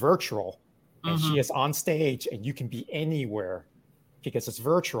 She's virtual and she is on stage, and you can be anywhere because it's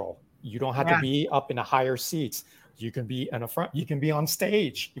virtual. You don't have to be up in the higher seats. You can be in the front. You can be on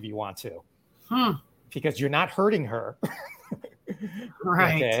stage if you want to, because you're not hurting her.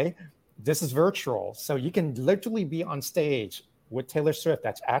 Right. Okay. This is virtual. So you can literally be on stage with Taylor Swift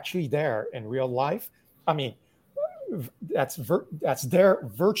that's actually there in real life. I mean, that's there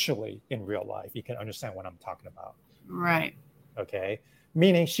virtually in real life. You can understand what I'm talking about. Right. Okay.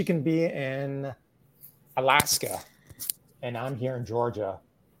 Meaning she can be in Alaska and I'm here in Georgia.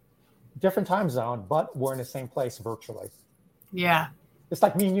 Different time zone, but we're in the same place virtually. Yeah. It's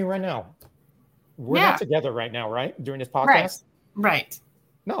like me and you right now. We're not together right now, right? During this podcast? Right.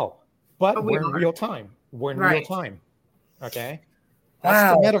 No. But we're in real time. We're in real time. Okay.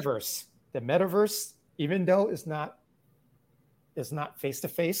 That's the metaverse. The metaverse, even though it's not face to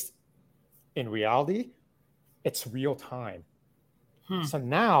face in reality, it's real time. So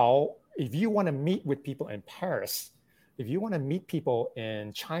now, if you want to meet with people in Paris, if you want to meet people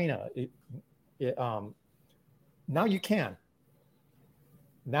in China, now you can.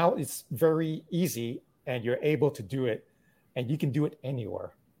 Now it's very easy, and you're able to do it, and you can do it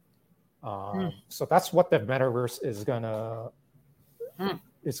anywhere. So that's what the metaverse is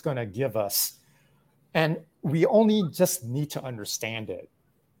gonna give us, and we only just need to understand it.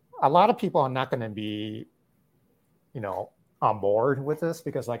 A lot of people are not going to be, you know, on board with this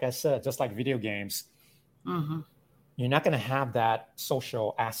because, like I said, just like video games, you're not going to have that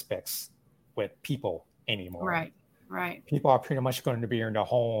social aspects with people anymore. Right. People are pretty much going to be in their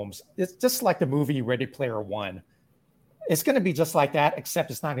homes. It's just like the movie Ready Player One. It's going to be just like that,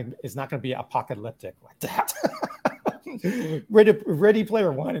 except it's not going to be apocalyptic like that. Ready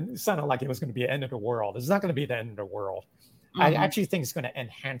Player One, it sounded like it was going to be the end of the world. It's not going to be the end of the world. I actually think it's going to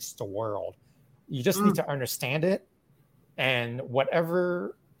enhance the world. You just need to understand it. And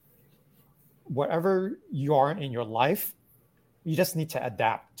whatever you are in your life, You just need to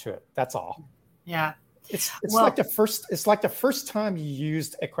adapt to it. That's all. Yeah. It's Well, like the first time you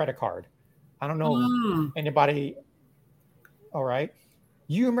used a credit card. I don't know anybody. All right.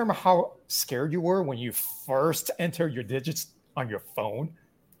 You remember how scared you were when you first entered your digits on your phone?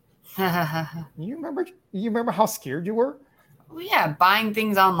 You remember how scared you were? well, yeah, buying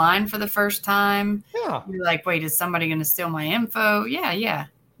things online for the first time. Yeah. You're like, wait, is somebody going to steal my info? Yeah, yeah.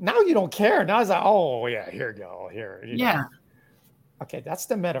 Now you don't care. Now it's like, oh yeah, here you go. Here, Yeah. Okay, that's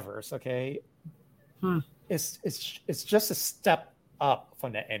the metaverse. Okay. Hmm. It's just a step up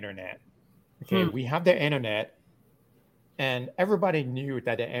from the internet. Okay. We have the internet, and everybody knew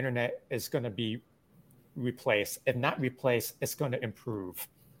that the internet is going to be replaced. If not replaced, it's going to improve,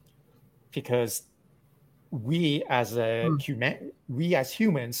 because we as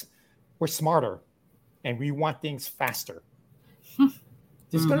humans, we're smarter, and we want things faster.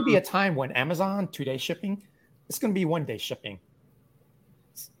 There's going to be a time when Amazon 2-day shipping, it's going to be 1-day shipping.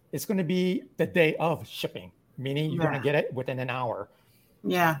 It's going to be the day of shipping, meaning you're going to get it within an hour.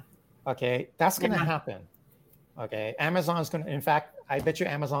 Yeah. Okay, that's going to happen. Okay, Amazon's going to, in fact, I bet you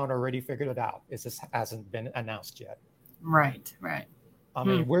Amazon already figured it out. It just hasn't been announced yet. Right, right. I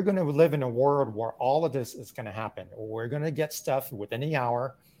mean, we're going to live in a world where all of this is going to happen. We're going to get stuff within the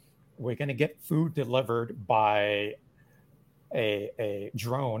hour. We're going to get food delivered by a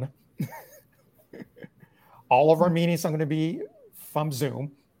drone. All of our meetings are going to be from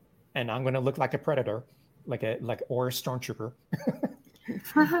Zoom, and I'm going to look like a predator, or a stormtrooper.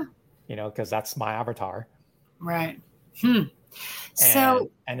 Because that's my avatar. Right. And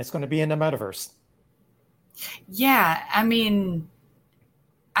it's going to be in the metaverse. Yeah, I mean,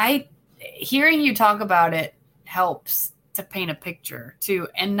 hearing you talk about it helps to paint a picture too,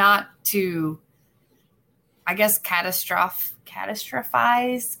 and not to, I guess,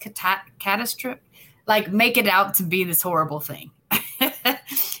 like make it out to be this horrible thing.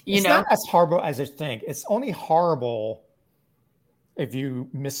 It's not as horrible as you think. It's only horrible if you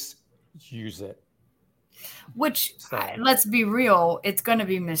misuse it. Which, let's be real, it's going to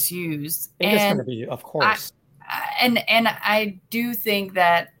be misused. It is going to be, of course. And I do think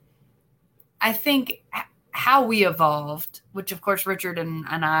that, how we evolved, which of course Richard and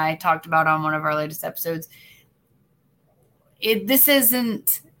I talked about on one of our latest episodes, this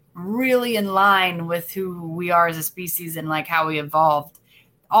isn't really in line with who we are as a species and like how we evolved.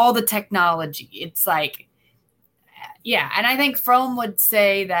 All the technology, it's like, yeah. And I think Fromm would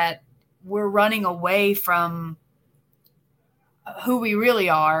say that we're running away from who we really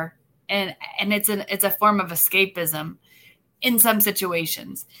are. And it's a form of escapism in some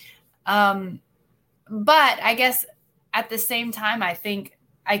situations. But I guess at the same time, I think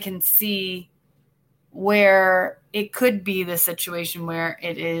I can see where it could be the situation where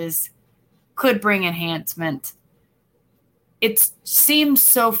could bring enhancement. It seems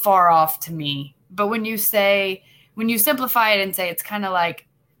so far off to me. But when you simplify it and say it's kind of like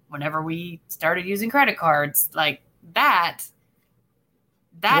whenever we started using credit cards, like that.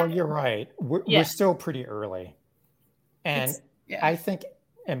 Well, you're right. We're still pretty early. And I think,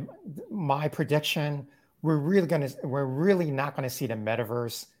 in my prediction, we're really not going to see the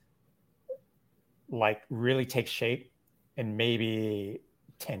metaverse like really take shape in maybe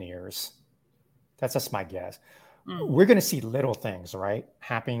 10 years. That's just my guess. We're going to see little things, right,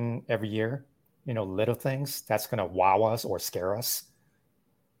 happening every year. Little things that's going to wow us or scare us.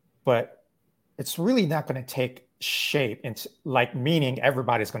 But it's really not going to take shape into, like, meaning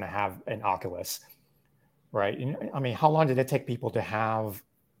everybody's going to have an Oculus, right? I mean, how long did it take people to have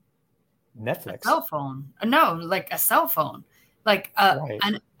Netflix? A cell phone? No, like a cell phone, like a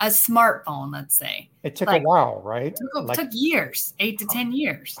smartphone. Let's say it took a while, right? It took years, 8 to 10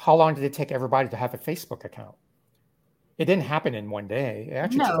 years. How long did it take everybody to have a Facebook account? It didn't happen in one day. It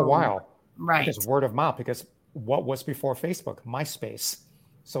actually took a while, right? Because word of mouth. Because what was before Facebook? MySpace.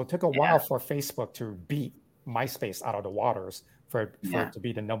 So it took a while for Facebook to beat MySpace out of the waters for it to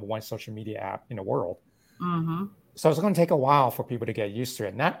be the number one social media app in the world. Mm-hmm. So it's going to take a while for people to get used to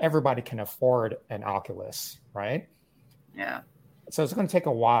it. Not everybody can afford an Oculus, right? Yeah. So it's going to take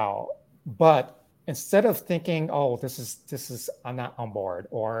a while. But instead of thinking, oh, this is I'm not on board,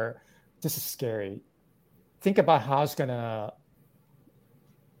 or this is scary, think about how it's going to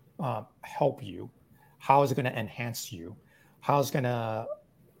help you, how is it going to enhance you, how it's going to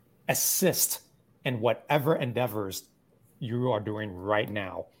assist in whatever endeavors you are doing right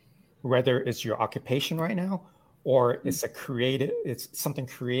now, whether it's your occupation right now or it's something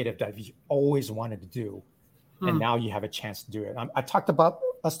creative that you always wanted to do, and now you have a chance to do it. I talked about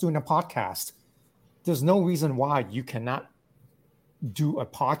us doing a podcast. There's no reason why you cannot do a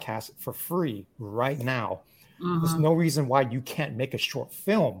podcast for free right now. There's Mm-hmm. no reason why you can't make a short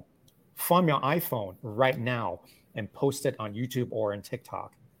film from your iPhone right now and post it on YouTube or in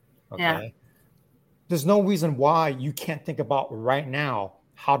TikTok. Yeah. Okay. There's no reason why you can't think about right now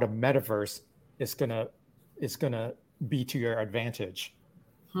how the metaverse is gonna be to your advantage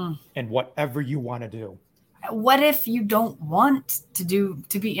Hmm. and whatever you want to do. What if you don't want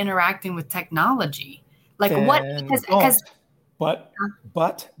to be interacting with technology? Like what? Then Because don't.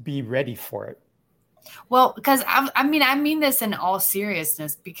 But be ready for it. well, because I mean this in all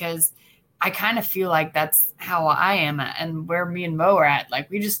seriousness because I kind of feel like that's how I am and where me and Mo are at. Like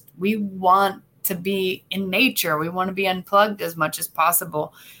we want to be in nature. We want to be unplugged as much as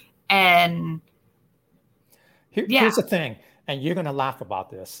possible. And yeah. Here's the thing, and you're gonna laugh about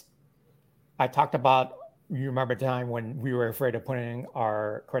this. I talked about, you remember the time when we were afraid of putting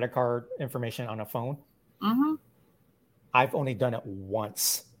our credit card information on a phone? Mm-hmm. I've only done it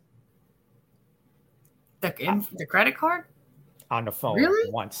once The credit card? on the phone,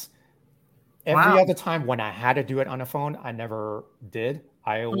 Really? once. Wow. Every other time when I had to do it on the phone, I never did.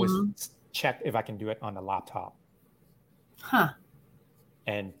 I always Mm-hmm. checked if I can do it on the laptop. Huh.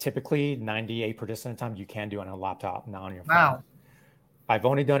 And typically 98% of the time you can do it on a laptop, not on your phone. Wow. I've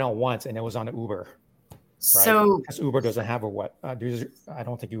only done it once, and it was on the Uber, right? So Because Uber doesn't have I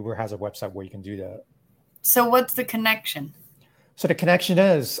don't think Uber has a website where you can do that. so what's the connection? So the connection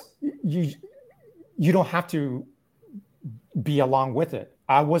is you don't have to be along with it.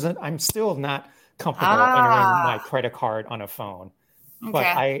 I'm still not comfortable entering my credit card on a phone, but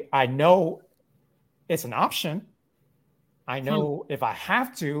Okay. I know it's an option. I know if I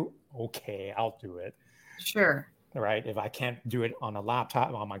have to, okay, I'll do it. Sure. Right. If I can't do it on a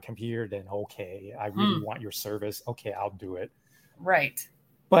laptop, on my computer, then okay, I really want your service. Okay, I'll do it. Right.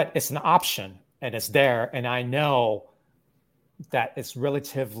 But it's an option and it's there. And I know that it's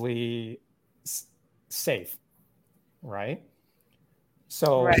relatively safe. Right.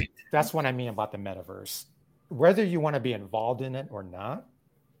 So that's what I mean about the metaverse. Whether you want to be involved in it or not,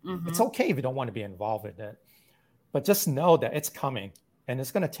 it's okay if you don't want to be involved in it. But just know that it's coming and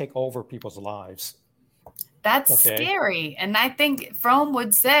it's going to take over people's lives. That's scary. And I think Fromm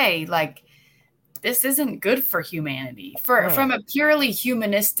would say, like, this isn't good for humanity. From a purely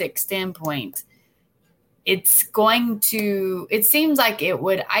humanistic standpoint, it seems like it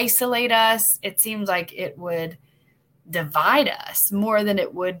would isolate us. It seems like it would divide us more than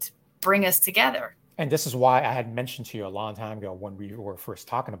it would bring us together. And this is why I had mentioned to you a long time ago when we were first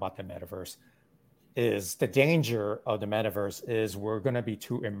talking about the metaverse, is the danger of the metaverse is we're going to be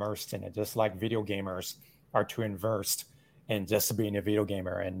too immersed in it, just like video gamers are too immersed in just being a video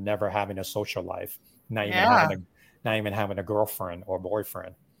gamer and never having a social life, not even having a girlfriend or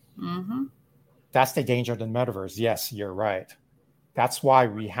boyfriend. Mm-hmm. That's the danger of the metaverse. Yes, you're right. That's why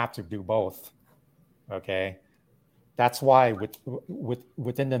we have to do both. Okay. That's why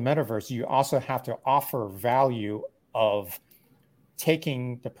within the metaverse, you also have to offer value of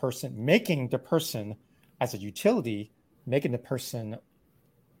making the person as a utility, making the person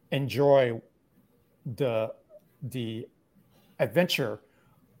enjoy the adventure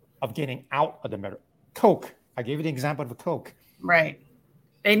of getting out of the metaverse. Coke. I gave you the example of a Coke. Right.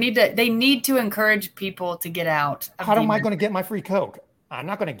 They need to encourage people to get out. How am I going to get my free Coke? I'm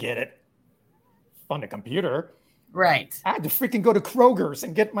not going to get it on the computer. Right. I had to freaking go to Kroger's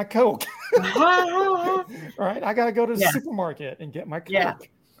and get my Coke. Right. I got to go to the supermarket and get my Coke. Yeah.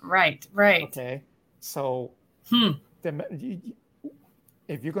 Right. Right. Okay. So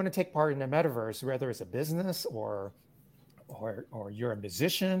if you're going to take part in the metaverse, whether it's a business or you're a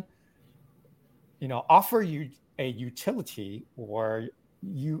musician, offer you a utility, or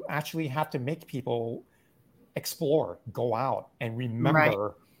you actually have to make people explore, go out, and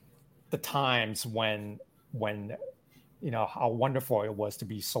remember the times when how wonderful it was to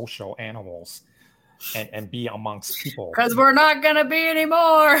be social animals and be amongst people. Because we're not going to be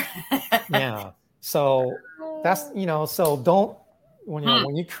anymore. Yeah. So that's, so don't,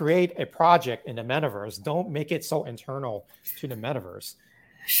 when you create a project in the metaverse, don't make it so internal to the metaverse.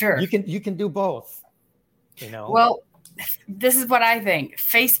 Sure. You can do both, Well, this is what I think.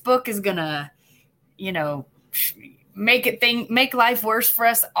 Facebook is going to, make life worse for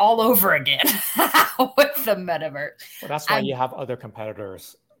us all over again with the metaverse. Well, that's why you have other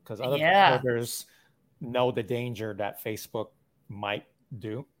competitors, because other competitors know the danger that Facebook might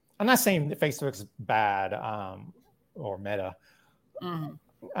do. I'm not saying that Facebook's bad or Meta. Mm-hmm.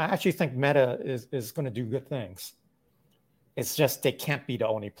 I actually think Meta is going to do good things. It's just they can't be the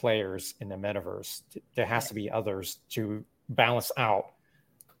only players in the metaverse. There has to be others to balance out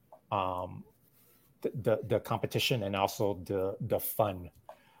the competition and also the fun.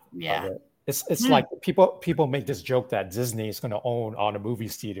 Yeah. It's like people make this joke that Disney is going to own all the movie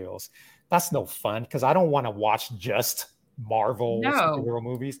studios. That's no fun because I don't want to watch just Marvel superhero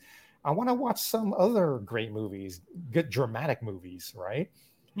movies. I want to watch some other great movies, good dramatic movies, right?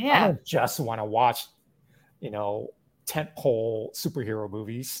 Yeah. I don't just want to watch, tentpole superhero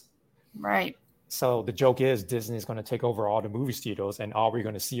movies. Right. So the joke is Disney is going to take over all the movie studios, and all we're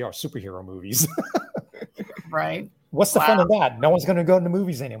going to see are superhero movies. Right. What's the fun of that? No one's going to go to the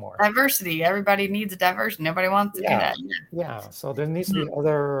movies anymore. Diversity. Everybody needs a diversity. Nobody wants to do that. Yeah. So there needs to be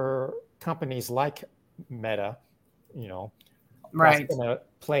other companies like Meta, right, that's going to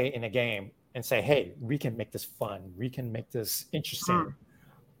play in a game and say, hey, we can make this fun. We can make this interesting.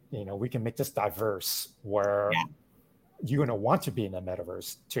 We can make this diverse where you're going to want to be in the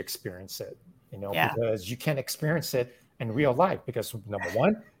metaverse to experience it, because you can't experience it in real life because number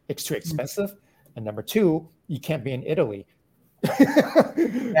one, it's too expensive. And number two, you can't be in Italy.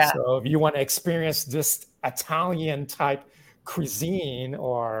 So if you want to experience this Italian type cuisine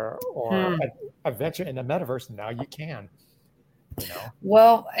or adventure in the metaverse, now you can.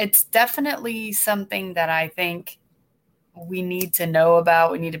 Well, it's definitely something that I think we need to know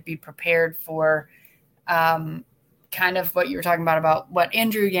about. We need to be prepared for, kind of what you were talking about what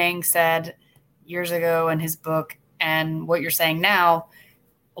Andrew Yang said years ago in his book and what you're saying now.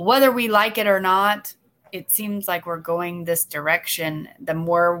 Whether we like it or not, it seems like we're going this direction. The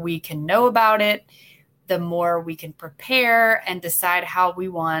more we can know about it, the more we can prepare and decide how we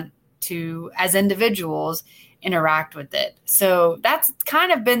want to, as individuals, interact with it. So that's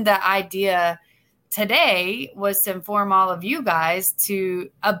kind of been the idea today, was to inform all of you guys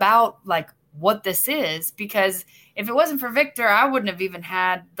about like what this is, because if it wasn't for Victor, I wouldn't have even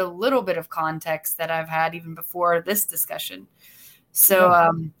had the little bit of context that I've had even before this discussion.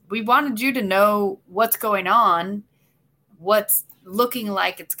 So we wanted you to know what's going on, what's looking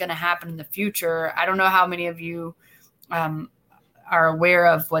like it's going to happen in the future. I don't know how many of you are aware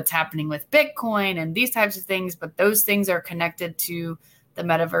of what's happening with Bitcoin and these types of things, but those things are connected to the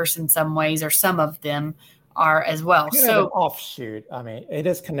metaverse in some ways, or some of them are as well. So offshoot. I mean, it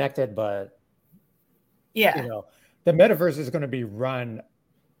is connected, but the metaverse is going to be run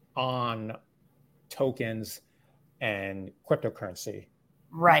on tokens and cryptocurrency.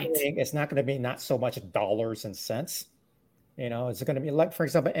 Right. It's not going to be not so much dollars and cents. It's going to be like, for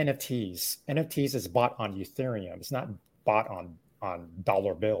example, NFTs. NFTs is bought on Ethereum. It's not bought on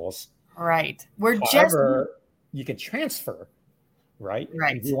dollar bills. Right. However, you can transfer, right?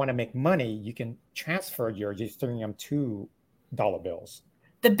 Right. If you want to make money, you can transfer your Ethereum to dollar bills.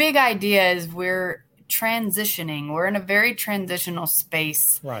 The big idea is we're transitioning. We're in a very transitional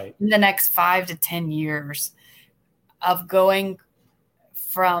space in the next 5 to 10 years of going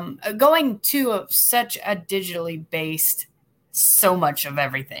to such a digitally based so much of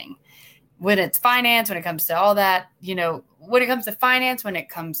everything. When it's finance, when it comes to all that, when it comes to finance, when it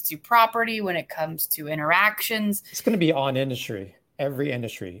comes to property, when it comes to interactions. It's going to be on industry, every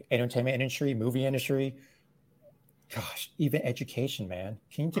industry, entertainment industry, movie industry. Gosh, even education, man.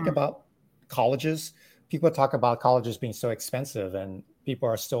 Can you think about colleges? People talk about colleges being so expensive and people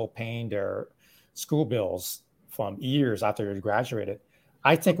are still paying their school bills from years after they graduated.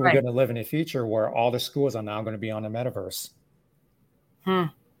 I think we're going to live in a future where all the schools are now going to be on the metaverse.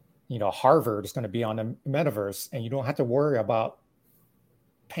 Harvard is going to be on the metaverse, and you don't have to worry about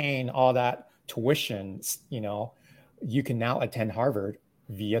paying all that tuition. You can now attend Harvard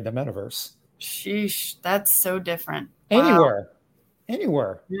via the metaverse. Sheesh, that's so different. Anywhere.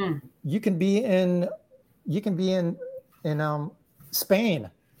 You can be in Spain.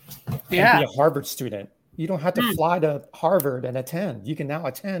 Be a Harvard student. You don't have to fly to Harvard and attend. You can now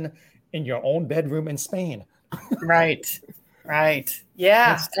attend in your own bedroom in Spain. Right.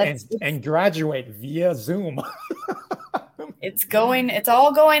 Yeah. And graduate via Zoom. It's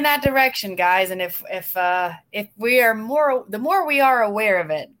all going that direction, guys. And if we are the more we are aware of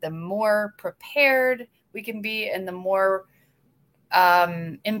it, the more prepared we can be, and the more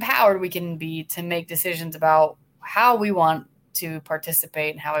empowered we can be to make decisions about how we want to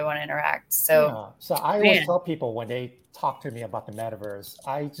participate and how we want to interact. So I always tell people when they talk to me about the metaverse,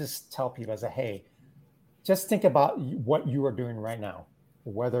 I just tell people, I say, hey, just think about what you are doing right now,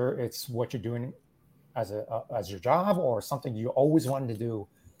 whether it's what you're doing as your job or something you always wanted to do,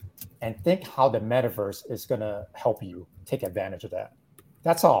 and think how the metaverse is going to help you take advantage of that.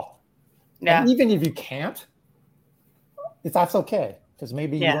 That's all. Yeah. And even if you can't, that's okay, because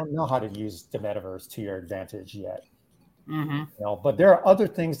maybe you don't know how to use the metaverse to your advantage yet. But there are other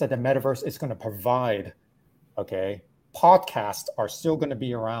things that the metaverse is going to provide. Okay, podcasts are still going to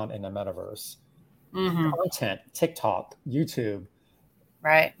be around in the metaverse. Content, TikTok, YouTube,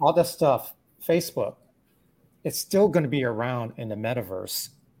 Right. all that stuff, Facebook, it's still going to be around in the metaverse,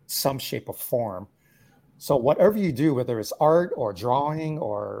 some shape or form. So whatever you do, whether it's art or drawing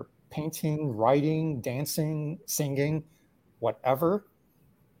or painting, writing, dancing, singing, whatever,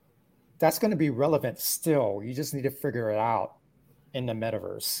 that's going to be relevant still. You just need to figure it out in the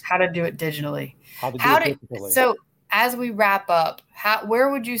metaverse. How to do it digitally. How to do it digitally. So as we wrap up, where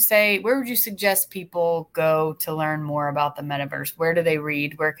would you suggest people go to learn more about the metaverse? Where do they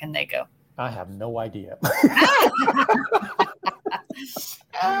read? Where can they go? I have no idea.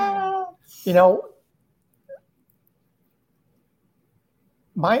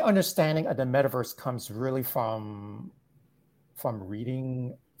 My understanding of the metaverse comes really from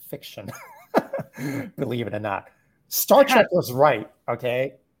reading fiction. Believe it or not. Star Trek was right,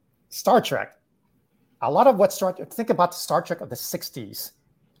 okay? Star Trek. A lot of what think about the Star Trek of the 60s.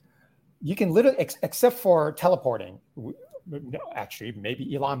 You can literally, except for teleporting, actually,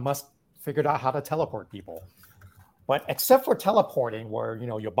 maybe Elon Musk figured out how to teleport people. But except for teleporting, where,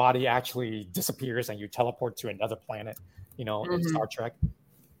 your body actually disappears and you teleport to another planet, in Star Trek,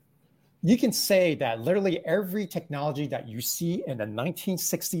 you can say that literally every technology that you see in the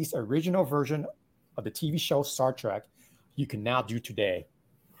 1960s original version of the TV show Star Trek, you can now do today.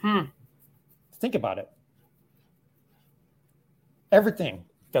 Think about it. Everything.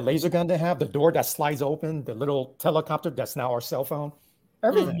 The laser gun they have, the door that slides open, the little helicopter that's now our cell phone,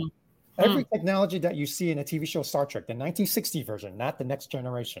 everything. Every technology that you see in a TV show Star Trek, the 1960 version, not the next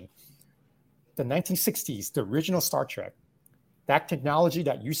generation. The 1960s, the original Star Trek, that technology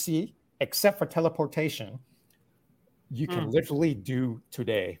that you see, except for teleportation, you can literally do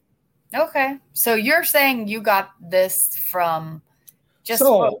today. Okay. So you're saying you got this from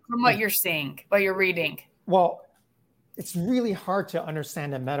what you're seeing, what you're reading. Well, it's really hard to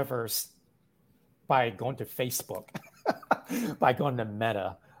understand the metaverse by going to Facebook, by going to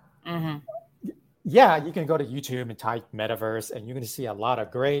Meta. Yeah, you can go to YouTube and type metaverse, and you're going to see a lot of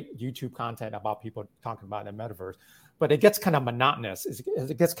great YouTube content about people talking about the metaverse. But it gets kind of monotonous.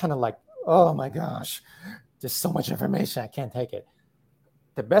 It gets kind of like, oh my gosh, there's so much information, I can't take it.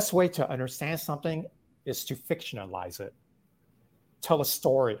 The best way to understand something is to fictionalize it. Tell a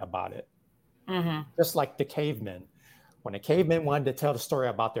story about it. Just like the cavemen. When the cavemen wanted to tell the story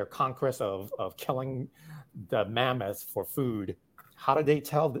about their conquest of killing the mammoth for food, how did they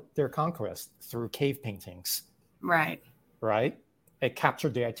tell their conquest? Through cave paintings. Right? It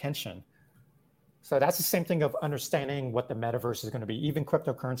captured their attention. So that's the same thing of understanding what the metaverse is going to be. Even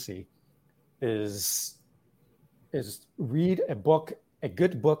cryptocurrency is read a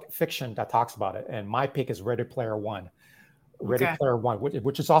good book fiction that talks about it. And my pick is Ready Player One. Ready Player One,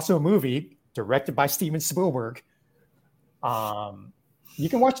 which is also a movie directed by Steven Spielberg. You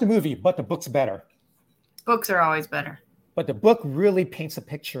can watch the movie, but the book's better. Books are always better. But the book really paints a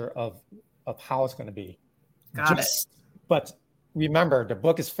picture of how it's going to be. Got it. But remember, the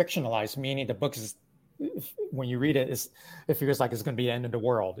book is fictionalized, meaning the book is, when you read it, it feels like it's going to be the end of the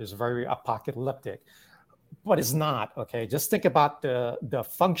world. It's very apocalyptic, but it's not. Okay, just think about the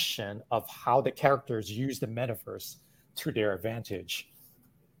function of how the characters use the metaverse to their advantage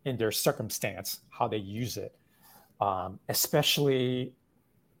in their circumstance, how they use it, especially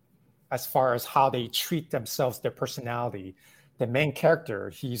as far as how they treat themselves, their personality. The main character,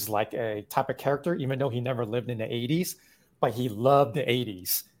 he's like a type of character, even though he never lived in the 80s, but he loved the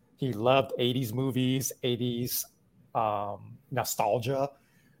 80s. He loved 80s movies, 80s nostalgia.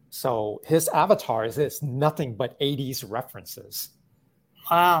 So his avatar is nothing but 80s references.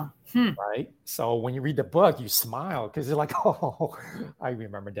 Wow. Right? So when you read the book, you smile because you're like, oh, I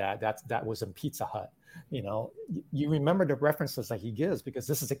remember that. That was in Pizza Hut. You remember the references that he gives because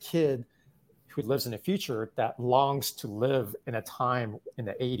this is a kid who lives in the future that longs to live in a time in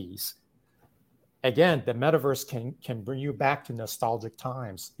the 80s. Again, the metaverse can bring you back to nostalgic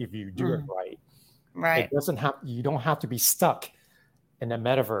times if you do it right. Right. You don't have to be stuck in the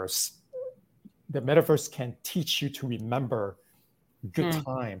metaverse. The metaverse can teach you to remember good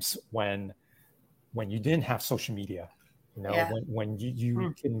times when you didn't have social media. When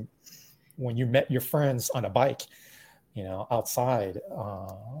you met your friends on a bike, outside.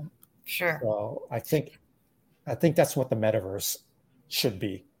 Sure. So I think that's what the metaverse should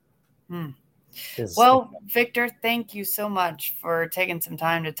be. Well, Victor, thank you so much for taking some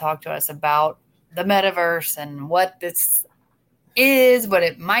time to talk to us about the metaverse and what this is, what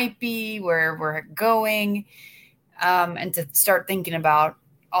it might be, where we're going, and to start thinking about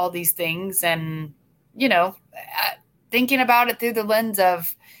all these things and, thinking about it through the lens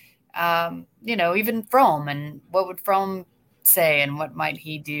of, even Fromm and what would Fromm say and what might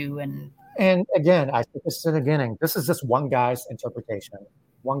he do. And And again, I think this is the beginning. This is just one guy's interpretation,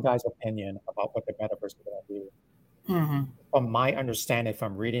 one guy's opinion about what the metaverse is going to be. Mm-hmm. From my understanding,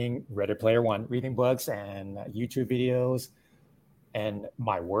 from reading Ready Player One, reading books and YouTube videos, and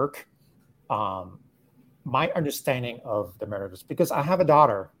my work, my understanding of the metaverse, because I have a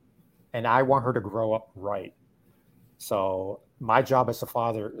daughter, and I want her to grow up right. So my job as a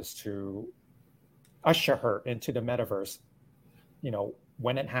father is to usher her into the metaverse.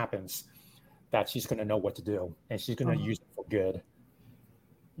 When it happens, that she's going to know what to do, and she's going to use it for good.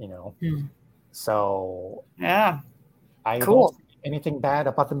 So yeah, I cool. don't see anything bad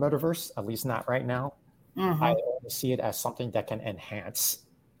about the metaverse, at least not right now. Mm-hmm. I only see it as something that can enhance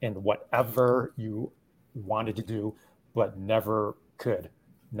in whatever you wanted to do, but never could.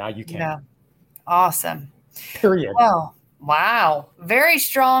 Now you can. Yeah, awesome. Period. Oh, wow. Very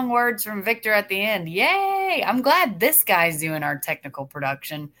strong words from Victor at the end. Yay. I'm glad this guy's doing our technical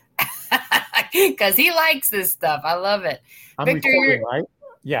production because he likes this stuff. I love it. I'm Victor, recording, right?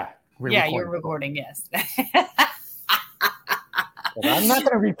 Yeah. You're recording. Yes. Well, I'm not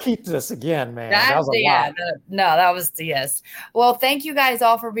going to repeat this again, man. That was a lot. That was yes. Well, thank you guys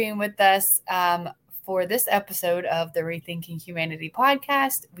all for being with us for this episode of the Rethinking Humanity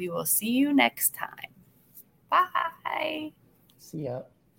podcast. We will see you next time. Bye. See ya.